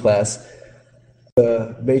PHP class,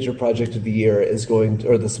 the major project of the year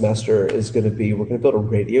or the semester is going to be, we're going to build a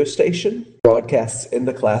radio station, broadcasts in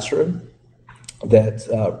the classroom that's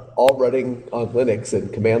all running on Linux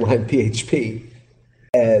and command line PHP,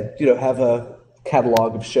 and have a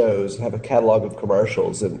catalog of shows, have a catalog of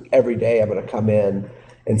commercials, and every day I'm going to come in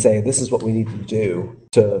and say, this is what we need to do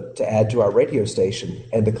to add to our radio station.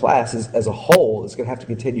 And the class as a whole is going to have to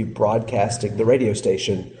continue broadcasting the radio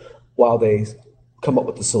station while they come up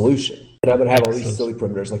with the solution. And I'm going to have all these silly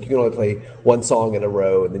perimeters, like you can only play one song in a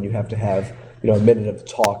row, and then you have to have a minute of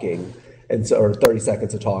talking, or 30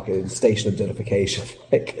 seconds of talking, and station identification,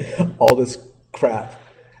 like all this crap.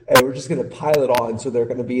 And we're just going to pile it on, so they're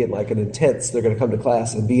going to be in they're going to come to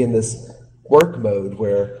class and be in this work mode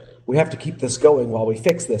where we have to keep this going while we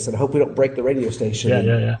fix this, and I hope we don't break the radio station.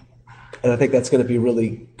 Yeah. And I think that's going to be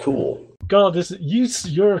really cool. God,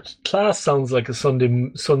 your class sounds like a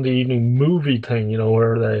Sunday evening movie thing,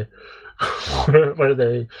 where they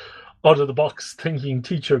out of the box thinking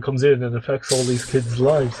teacher comes in and affects all these kids'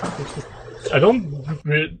 lives. I don't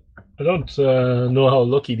know how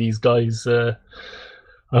lucky these guys. I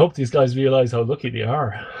hope these guys realize how lucky they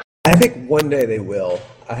are. I think one day they will.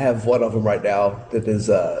 I have one of them right now that is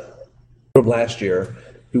from last year,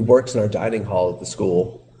 who works in our dining hall at the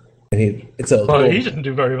school. And he didn't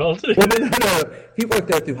do very well, did he? Well, no. He worked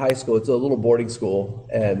there through high school. It's a little boarding school,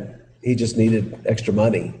 and he just needed extra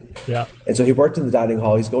money. Yeah. And so he worked in the dining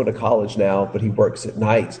hall. He's going to college now, but he works at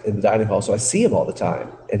night in the dining hall. So I see him all the time.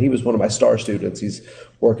 And he was one of my star students. He's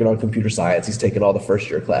working on computer science. He's taking all the first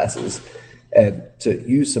year classes. And to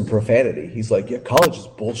use some profanity, he's like, yeah, college is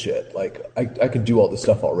bullshit. Like, I can do all this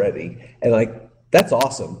stuff already. And that's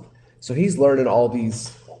awesome. So he's learning all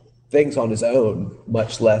these things on his own,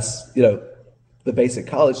 much less, the basic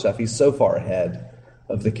college stuff. He's so far ahead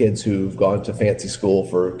of the kids who've gone to fancy school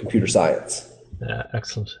for computer science. Yeah,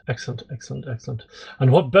 excellent.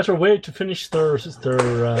 And what better way to finish their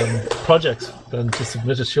projects than to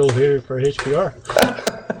submit a show here for HPR?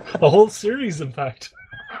 A whole series, in fact.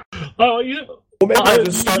 Oh, maybe I'll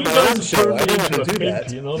just start my own show. I don't want to do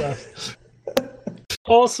that. You know that.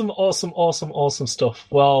 Awesome stuff.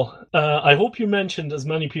 Well, I hope you mentioned as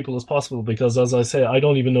many people as possible, because, as I say, I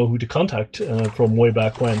don't even know who to contact from way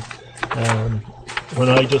back when. When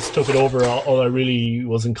I just took it over, all I really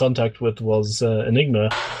was in contact with was Enigma,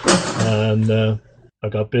 and I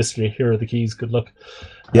got basically, here are the keys, good luck.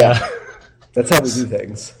 Yeah, that's how we do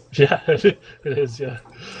things. Yeah, it is, yeah.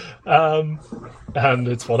 And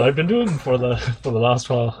it's what I've been doing for the last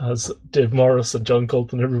while, as Dave Morris and John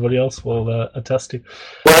Colt and everybody else will attest to.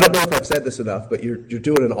 Well, I don't know if I've said this enough, but you're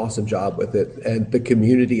doing an awesome job with it, and the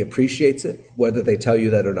community appreciates it, whether they tell you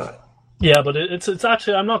that or not. Yeah, but it's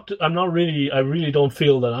actually, I'm not really, I really don't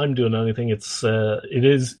feel that I'm doing anything. It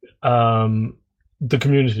is the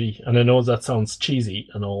community, and I know that sounds cheesy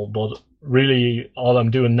and all, but really all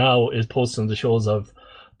I'm doing now is posting the shows I've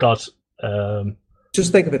got.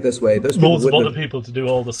 Just think of it this way: those loads of other people to do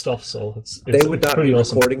all the stuff, so they would not be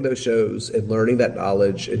awesome. Recording those shows and learning that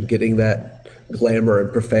knowledge and getting that glamour and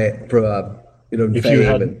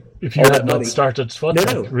if you had not started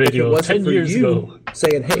radio 10 years ago,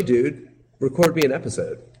 saying, "Hey, dude, record me an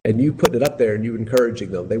episode," and you putting it up there and you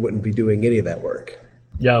encouraging them, they wouldn't be doing any of that work.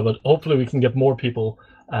 Yeah, but hopefully we can get more people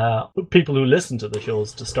who listen to the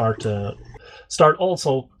shows to start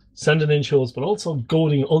also sending in shows, but also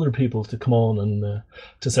goading other people to come on and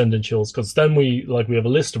to send in shows, because then we have a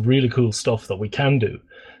list of really cool stuff that we can do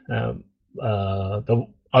that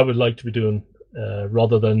I would like to be doing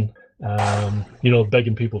rather than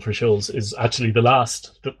begging people for shows is actually the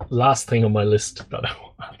last thing on my list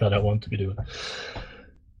that I want to be doing.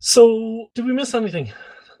 So, did we miss anything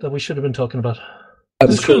that we should have been talking about?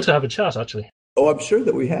 It's cool to have a chat, actually. Oh, I'm sure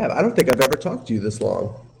that we have. I don't think I've ever talked to you this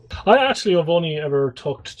long. I actually have only ever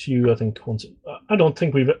talked to you, I think, once. I don't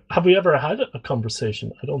think have we ever had a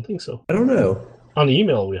conversation? I don't think so. I don't know. On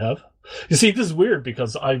email we have. You see, this is weird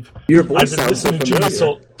because Your voice sounds so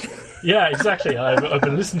familiar. Yeah, exactly. I've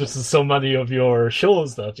been listening to so many of your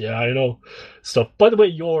shows that I know stuff. By the way,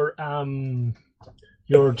 your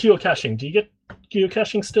geocaching. Do you get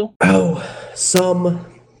geocaching still? Oh, some.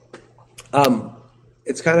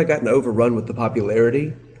 It's kind of gotten overrun with the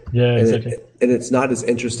popularity. Yeah, exactly. And it's not as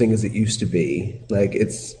interesting as it used to be. Like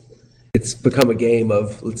it's become a game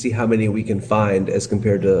of let's see how many we can find as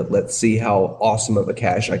compared to let's see how awesome of a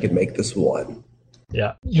cache I can make this one.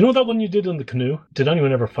 Yeah. You know that one you did in the canoe? Did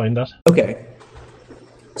anyone ever find that? Okay.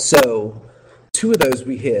 So 2 of those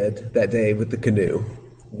we hid that day with the canoe.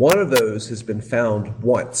 One of those has been found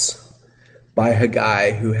once by a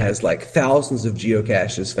guy who has like thousands of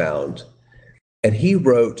geocaches found. and he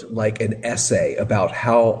wrote like an essay about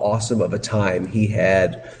how awesome of a time he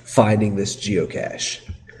had finding this geocache.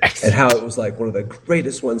 And how it was like one of the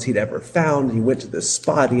greatest ones he'd ever found. He went to this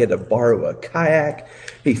spot. He had to borrow a kayak.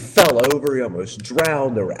 He fell over. He almost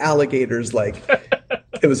drowned. There were alligators. Like,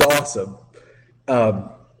 it was awesome.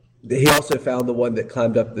 He also found the one that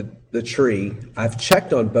climbed up the tree. I've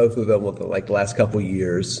checked on both of them within like the last couple of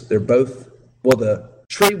years. They're both, well, the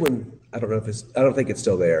tree one, I don't think it's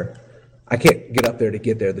still there. I can't get up there to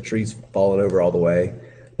get there. The tree's fallen over all the way.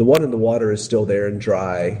 The one in the water is still there and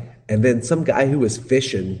dry. And then some guy who was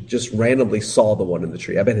fishing just randomly saw the one in the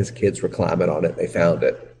tree. I bet his kids were climbing on it. They found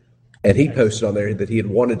it. And he posted on there that he had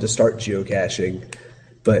wanted to start geocaching,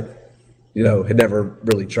 but, had never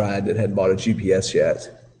really tried and hadn't bought a GPS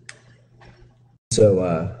yet.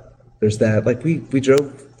 So there's that. Like, we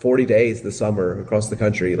drove 40 days this summer across the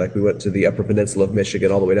country. Like, we went to the Upper Peninsula of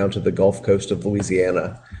Michigan all the way down to the Gulf Coast of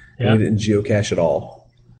Louisiana. Yeah. And we didn't geocache at all.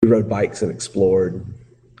 We rode bikes and explored,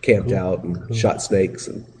 camped out and shot snakes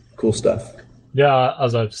and cool stuff. Yeah,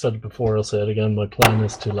 as I've said before, I'll say it again. My plan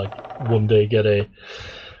is to one day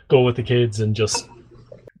go with the kids and just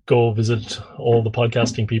go visit all the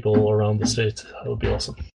podcasting people around the state. That would be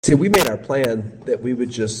awesome. See, we made our plan that we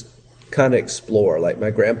would just kind of explore. Like,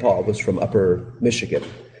 my grandpa was from Upper Michigan,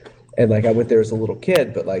 and I went there as a little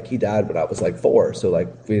kid, but he died when I was 4, so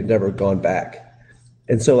we had never gone back.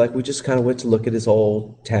 And so we just kind of went to look at his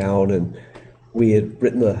old town, and we had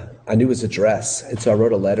I knew his address, and so I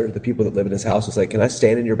wrote a letter to the people that live in his house. I was like, can I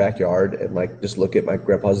stand in your backyard and just look at my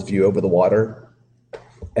grandpa's view over the water?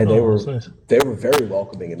 And they were very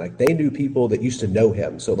welcoming, and they knew people that used to know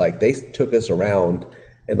him. So they took us around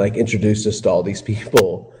and introduced us to all these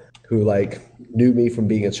people who knew me from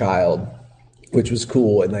being a child, which was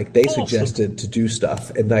cool. And they suggested to do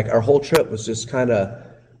stuff, and our whole trip was just kind of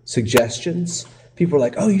suggestions. People were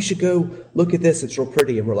like, oh, you should go look at this. It's real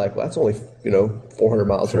pretty. And we're like, well, that's only, 400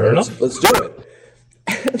 miles away. Let's do it.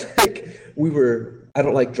 And, I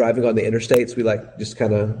don't like driving on the interstates. We just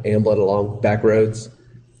kind of ambling along back roads.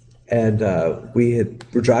 And we're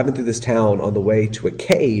driving through this town on the way to a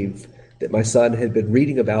cave that my son had been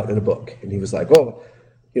reading about in a book. And he was like, oh,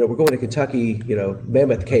 we're going to Kentucky,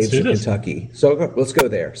 Mammoth Caves in Kentucky. So let's go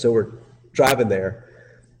there. So we're driving there.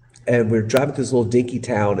 And we're driving through this little dinky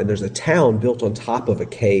town, and there's a town built on top of a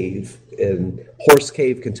cave in Horse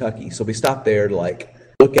Cave, Kentucky. So we stopped there to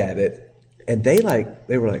look at it, and they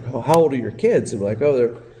were like, oh, how old are your kids? And we're like,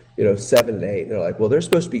 oh, they're 7 and 8. And they're like, well, they're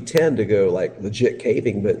supposed to be 10 to go legit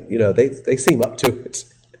caving, but they seem up to it.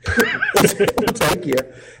 We'll take you.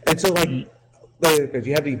 And so if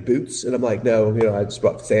you have any boots, and I'm like, no, I just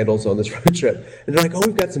brought sandals on this road trip. And they're like, oh,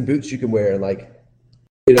 we've got some boots you can wear, and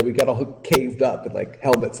we got all caved up in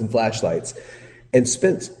helmets and flashlights, and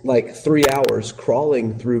spent 3 hours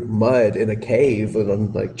crawling through mud in a cave,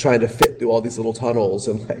 and I'm trying to fit through all these little tunnels,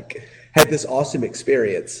 and had this awesome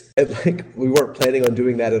experience. And we weren't planning on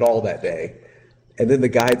doing that at all that day. And then the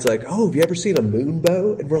guide's like, oh, have you ever seen a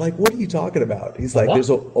moonbow? And we're like, what are you talking about? He's like, there's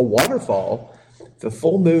a waterfall. The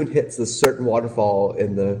full moon hits this certain waterfall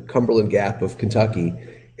in the Cumberland Gap of Kentucky.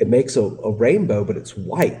 It makes a rainbow, but it's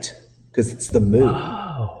white because it's the moon.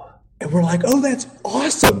 Wow. And we're like, oh, that's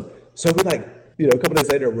awesome. So we're a couple days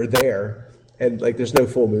later, we're there, and there's no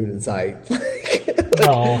full moon in sight. We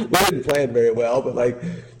didn't plan very well, but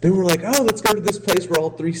then we're like, oh, let's go to this place where all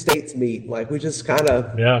 3 states meet. We just kind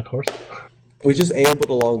of, yeah, of course, we just ambled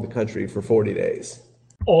along the country for 40 days.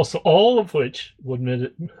 Also, all of which would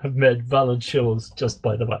have made valid shows, just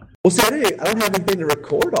by the way. Well, see, I don't have anything to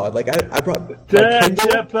record on. I brought my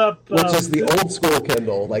Kindle, which is the old school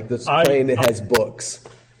Kindle, this plane that has books.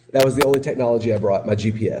 That was the only technology I brought, my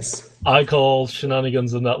GPS. I call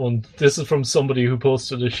shenanigans on that one. This is from somebody who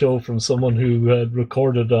posted a show from someone who had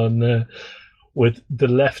recorded on with the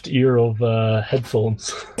left ear of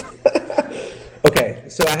headphones. Okay,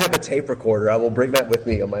 so I have a tape recorder. I will bring that with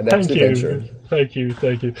me on my next adventure. Thank you.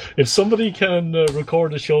 If somebody can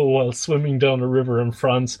record a show while swimming down a river in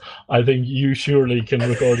France, I think you surely can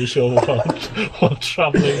record a show while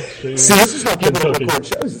traveling to See, this is how people record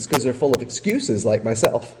shows. It's because they're full of excuses like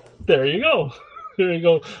myself. There you go.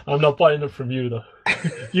 I'm not buying it from you, though.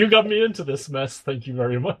 You got me into this mess. Thank you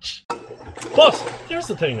very much. But here's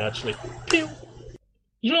the thing, actually.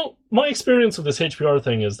 My experience with this HPR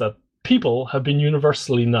thing is that people have been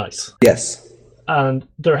universally nice. Yes. And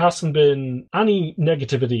there hasn't been any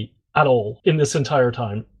negativity at all in this entire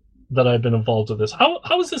time that I've been involved with this.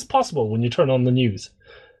 How is this possible when you turn on the news?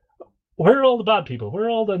 Where are all the bad people? Where are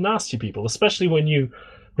all the nasty people? Especially when you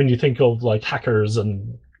think of hackers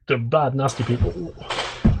and the bad, nasty people.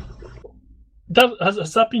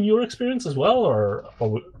 Has that been your experience as well, or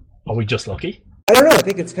are we just lucky? I don't know. I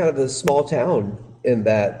think it's kind of a small town in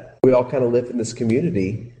that we all kind of live in this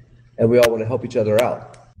community and we all want to help each other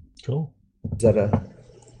out. Cool. Is that a...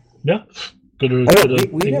 Yeah. We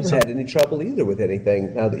never had any trouble either with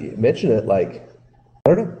anything. Now that you mention it, like,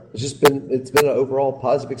 I don't know. It's been an overall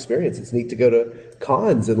positive experience. It's neat to go to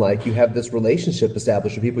cons and like you have this relationship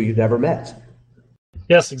established with people you've never met.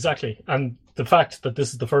 Yes, exactly. And the fact that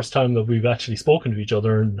this is the first time that we've actually spoken to each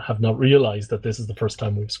other and have not realized that this is the first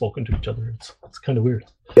time we've spoken to each other, it's kind of weird.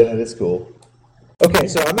 Yeah, that is cool. Okay,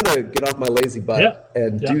 so I'm going to get off my lazy butt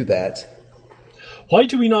and do that. Why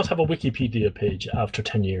do we not have a Wikipedia page after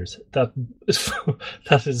 10 years? That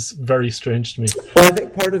is very strange to me. Well, I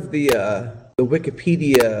think part of the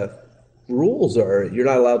Wikipedia rules are you're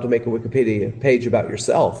not allowed to make a Wikipedia page about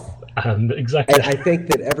yourself. Exactly. And I think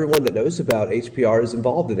that everyone that knows about HPR is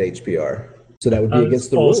involved in HPR. So that would be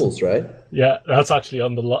against the rules, right? Yeah, that's actually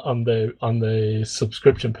on the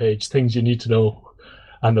subscription page, things you need to know.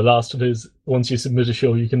 And the last one is, once you submit a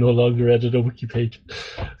show, you can no longer edit a wiki page.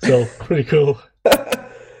 So pretty cool.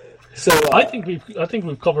 So I think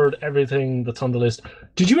we've covered everything that's on the list.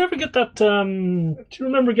 Did you ever get that? Do you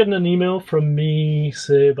remember getting an email from me,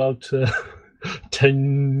 say about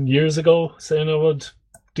 10 years ago, saying I would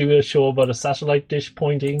do a show about a satellite dish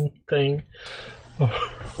pointing thing?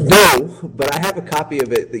 No, but I have a copy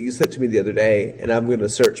of it that you sent to me the other day, and I'm going to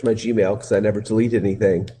search my Gmail because I never delete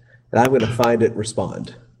anything, and I'm going to find it and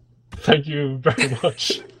respond. Thank you very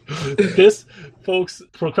much. This, folks,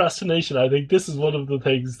 procrastination, I think this is one of the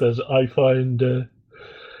things that I find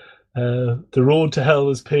the road to hell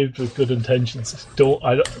is paved with good intentions.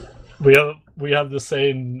 We have the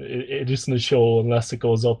saying, it isn't a show unless it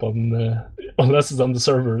goes up unless it's on the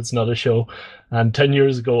server, it's not a show. And 10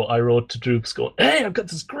 years ago, I wrote to Droops going, hey, I've got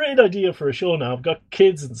this great idea for a show now. I've got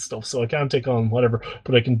kids and stuff, so I can't take on whatever.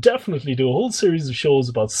 But I can definitely do a whole series of shows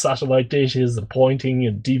about satellite dishes and pointing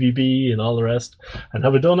and DVB and all the rest. And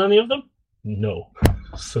have I done any of them? No.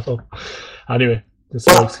 So, anyway, that's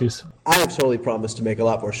no excuse. I have totally promised to make a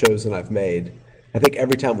lot more shows than I've made. I think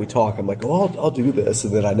every time we talk, I'm like, oh, I'll do this,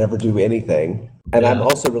 and then I never do anything. And I'm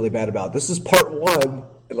also really bad about, this is part one,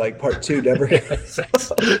 and like part two never...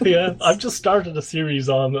 Yeah, I've just started a series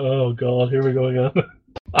on, oh God, here we go again.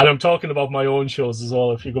 And I'm talking about my own shows as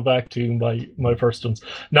well, if you go back to my first ones.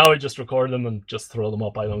 Now I just record them and just throw them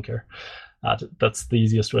up, I don't care. That's the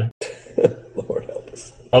easiest way. Lord help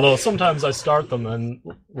us. Although sometimes I start them and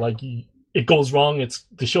like... it goes wrong.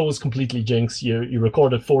 The show is completely jinxed. You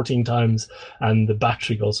record it 14 times and the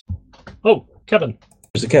battery goes. Oh, Kevin.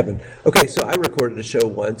 There's a Kevin. Okay, so I recorded a show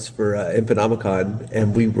once for Infonomicon,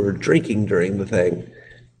 and we were drinking during the thing.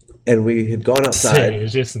 And we had gone outside.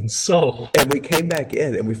 It isn't so. And we came back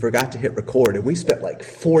in and we forgot to hit record. And we spent like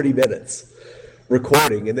 40 minutes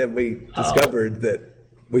recording. And then we discovered that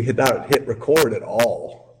we had not hit record at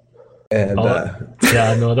all. And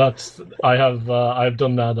yeah, no, I've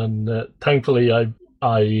done that, and thankfully I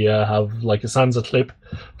have like a Sansa clip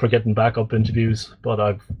for getting backup interviews, but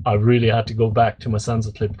I've really had to go back to my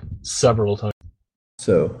Sansa clip several times.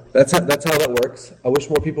 So that's how that works. I wish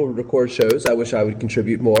more people would record shows. I wish I would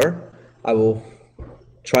contribute more. I will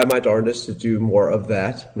try my darndest to do more of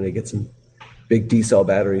that. I'm going to get some big D-cell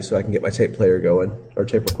batteries so I can get my tape player going, or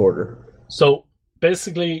tape recorder. So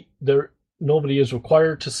basically, nobody is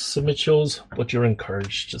required to submit shows, but you're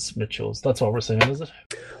encouraged to submit shows. That's what we're saying, is it?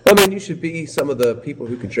 Well, I mean, you should be some of the people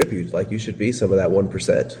who contribute. Like, you should be some of that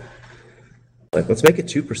 1%. Like, let's make it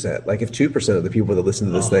 2%. Like, if 2% of the people that listen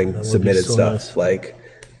to this thing submitted so stuff, nice. Like,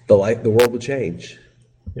 the world would change.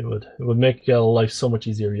 It would. It would make life so much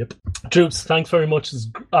easier, yep. Droops, thanks very much. It's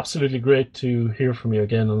absolutely great to hear from you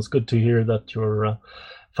again, and it's good to hear that your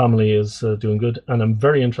family is doing good. And I'm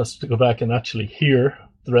very interested to go back and actually hear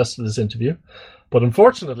the rest of this interview, but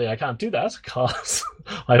unfortunately I can't do that because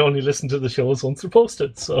I only listen to the shows once they're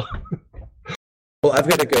posted. So well, I've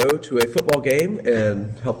got to go to a football game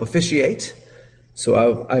and help officiate,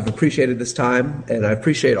 so I've appreciated this time, and I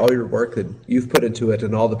appreciate all your work that you've put into it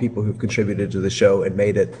and all the people who've contributed to the show and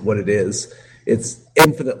made it what it is. It's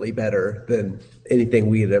infinitely better than anything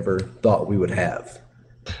we had ever thought we would have.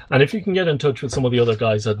 And if you can get in touch with some of the other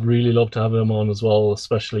guys, I'd really love to have them on as well,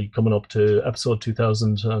 especially coming up to episode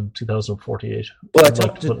 2000 and 2048. Well, I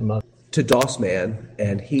talked to Dossman,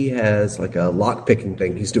 and he has like a lock-picking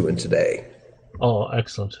thing he's doing today. Oh,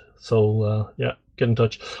 excellent. So, yeah, get in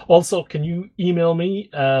touch. Also, can you email me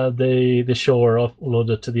the show or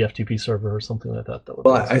upload it to the FTP server or something like that?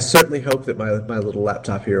 Well, I certainly hope that my little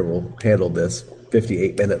laptop here will handle this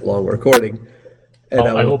 58-minute long recording. And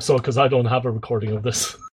I hope so, because I don't have a recording of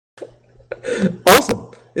this.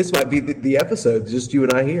 Awesome. This might be the episode, just you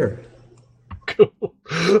and I here. Cool.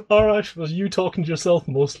 All right, well, you talking to yourself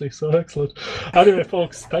mostly, so excellent. Anyway,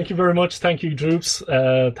 folks, thank you very much. Thank you, Droops.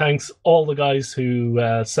 Thanks all the guys who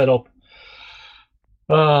set up.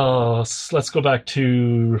 Let's go back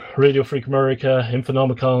to Radio Freak America,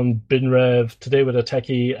 Infonomicon, BinRev, Today with a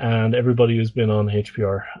Techie, and everybody who's been on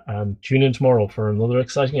HPR. And tune in tomorrow for another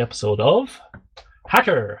exciting episode of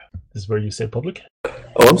Hacker. This is where you say public.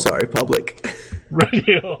 Oh, I'm sorry, public.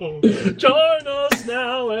 Radio. Join us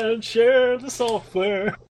now and share the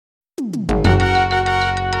software.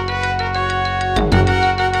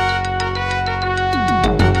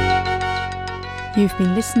 You've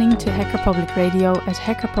been listening to Hacker Public Radio at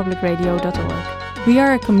hackerpublicradio.org. We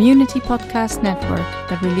are a community podcast network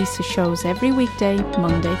that releases shows every weekday,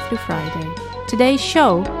 Monday through Friday. Today's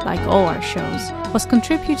show, like all our shows, was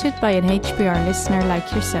contributed by an HPR listener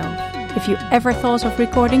like yourself. If you ever thought of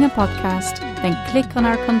recording a podcast, then click on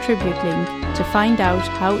our contribute link to find out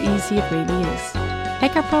how easy it really is.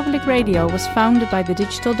 Hacker Public Radio was founded by the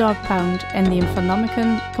Digital Dog Pound and the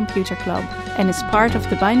Infonomicon Computer Club and is part of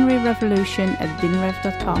the binary revolution at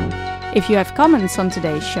binrev.com. If you have comments on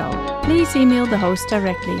today's show, please email the host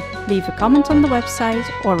directly, leave a comment on the website,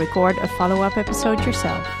 or record a follow-up episode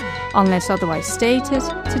yourself. Unless otherwise stated,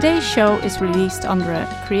 today's show is released under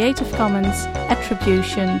a Creative Commons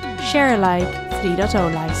Attribution Share Alike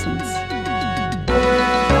 3.0 license.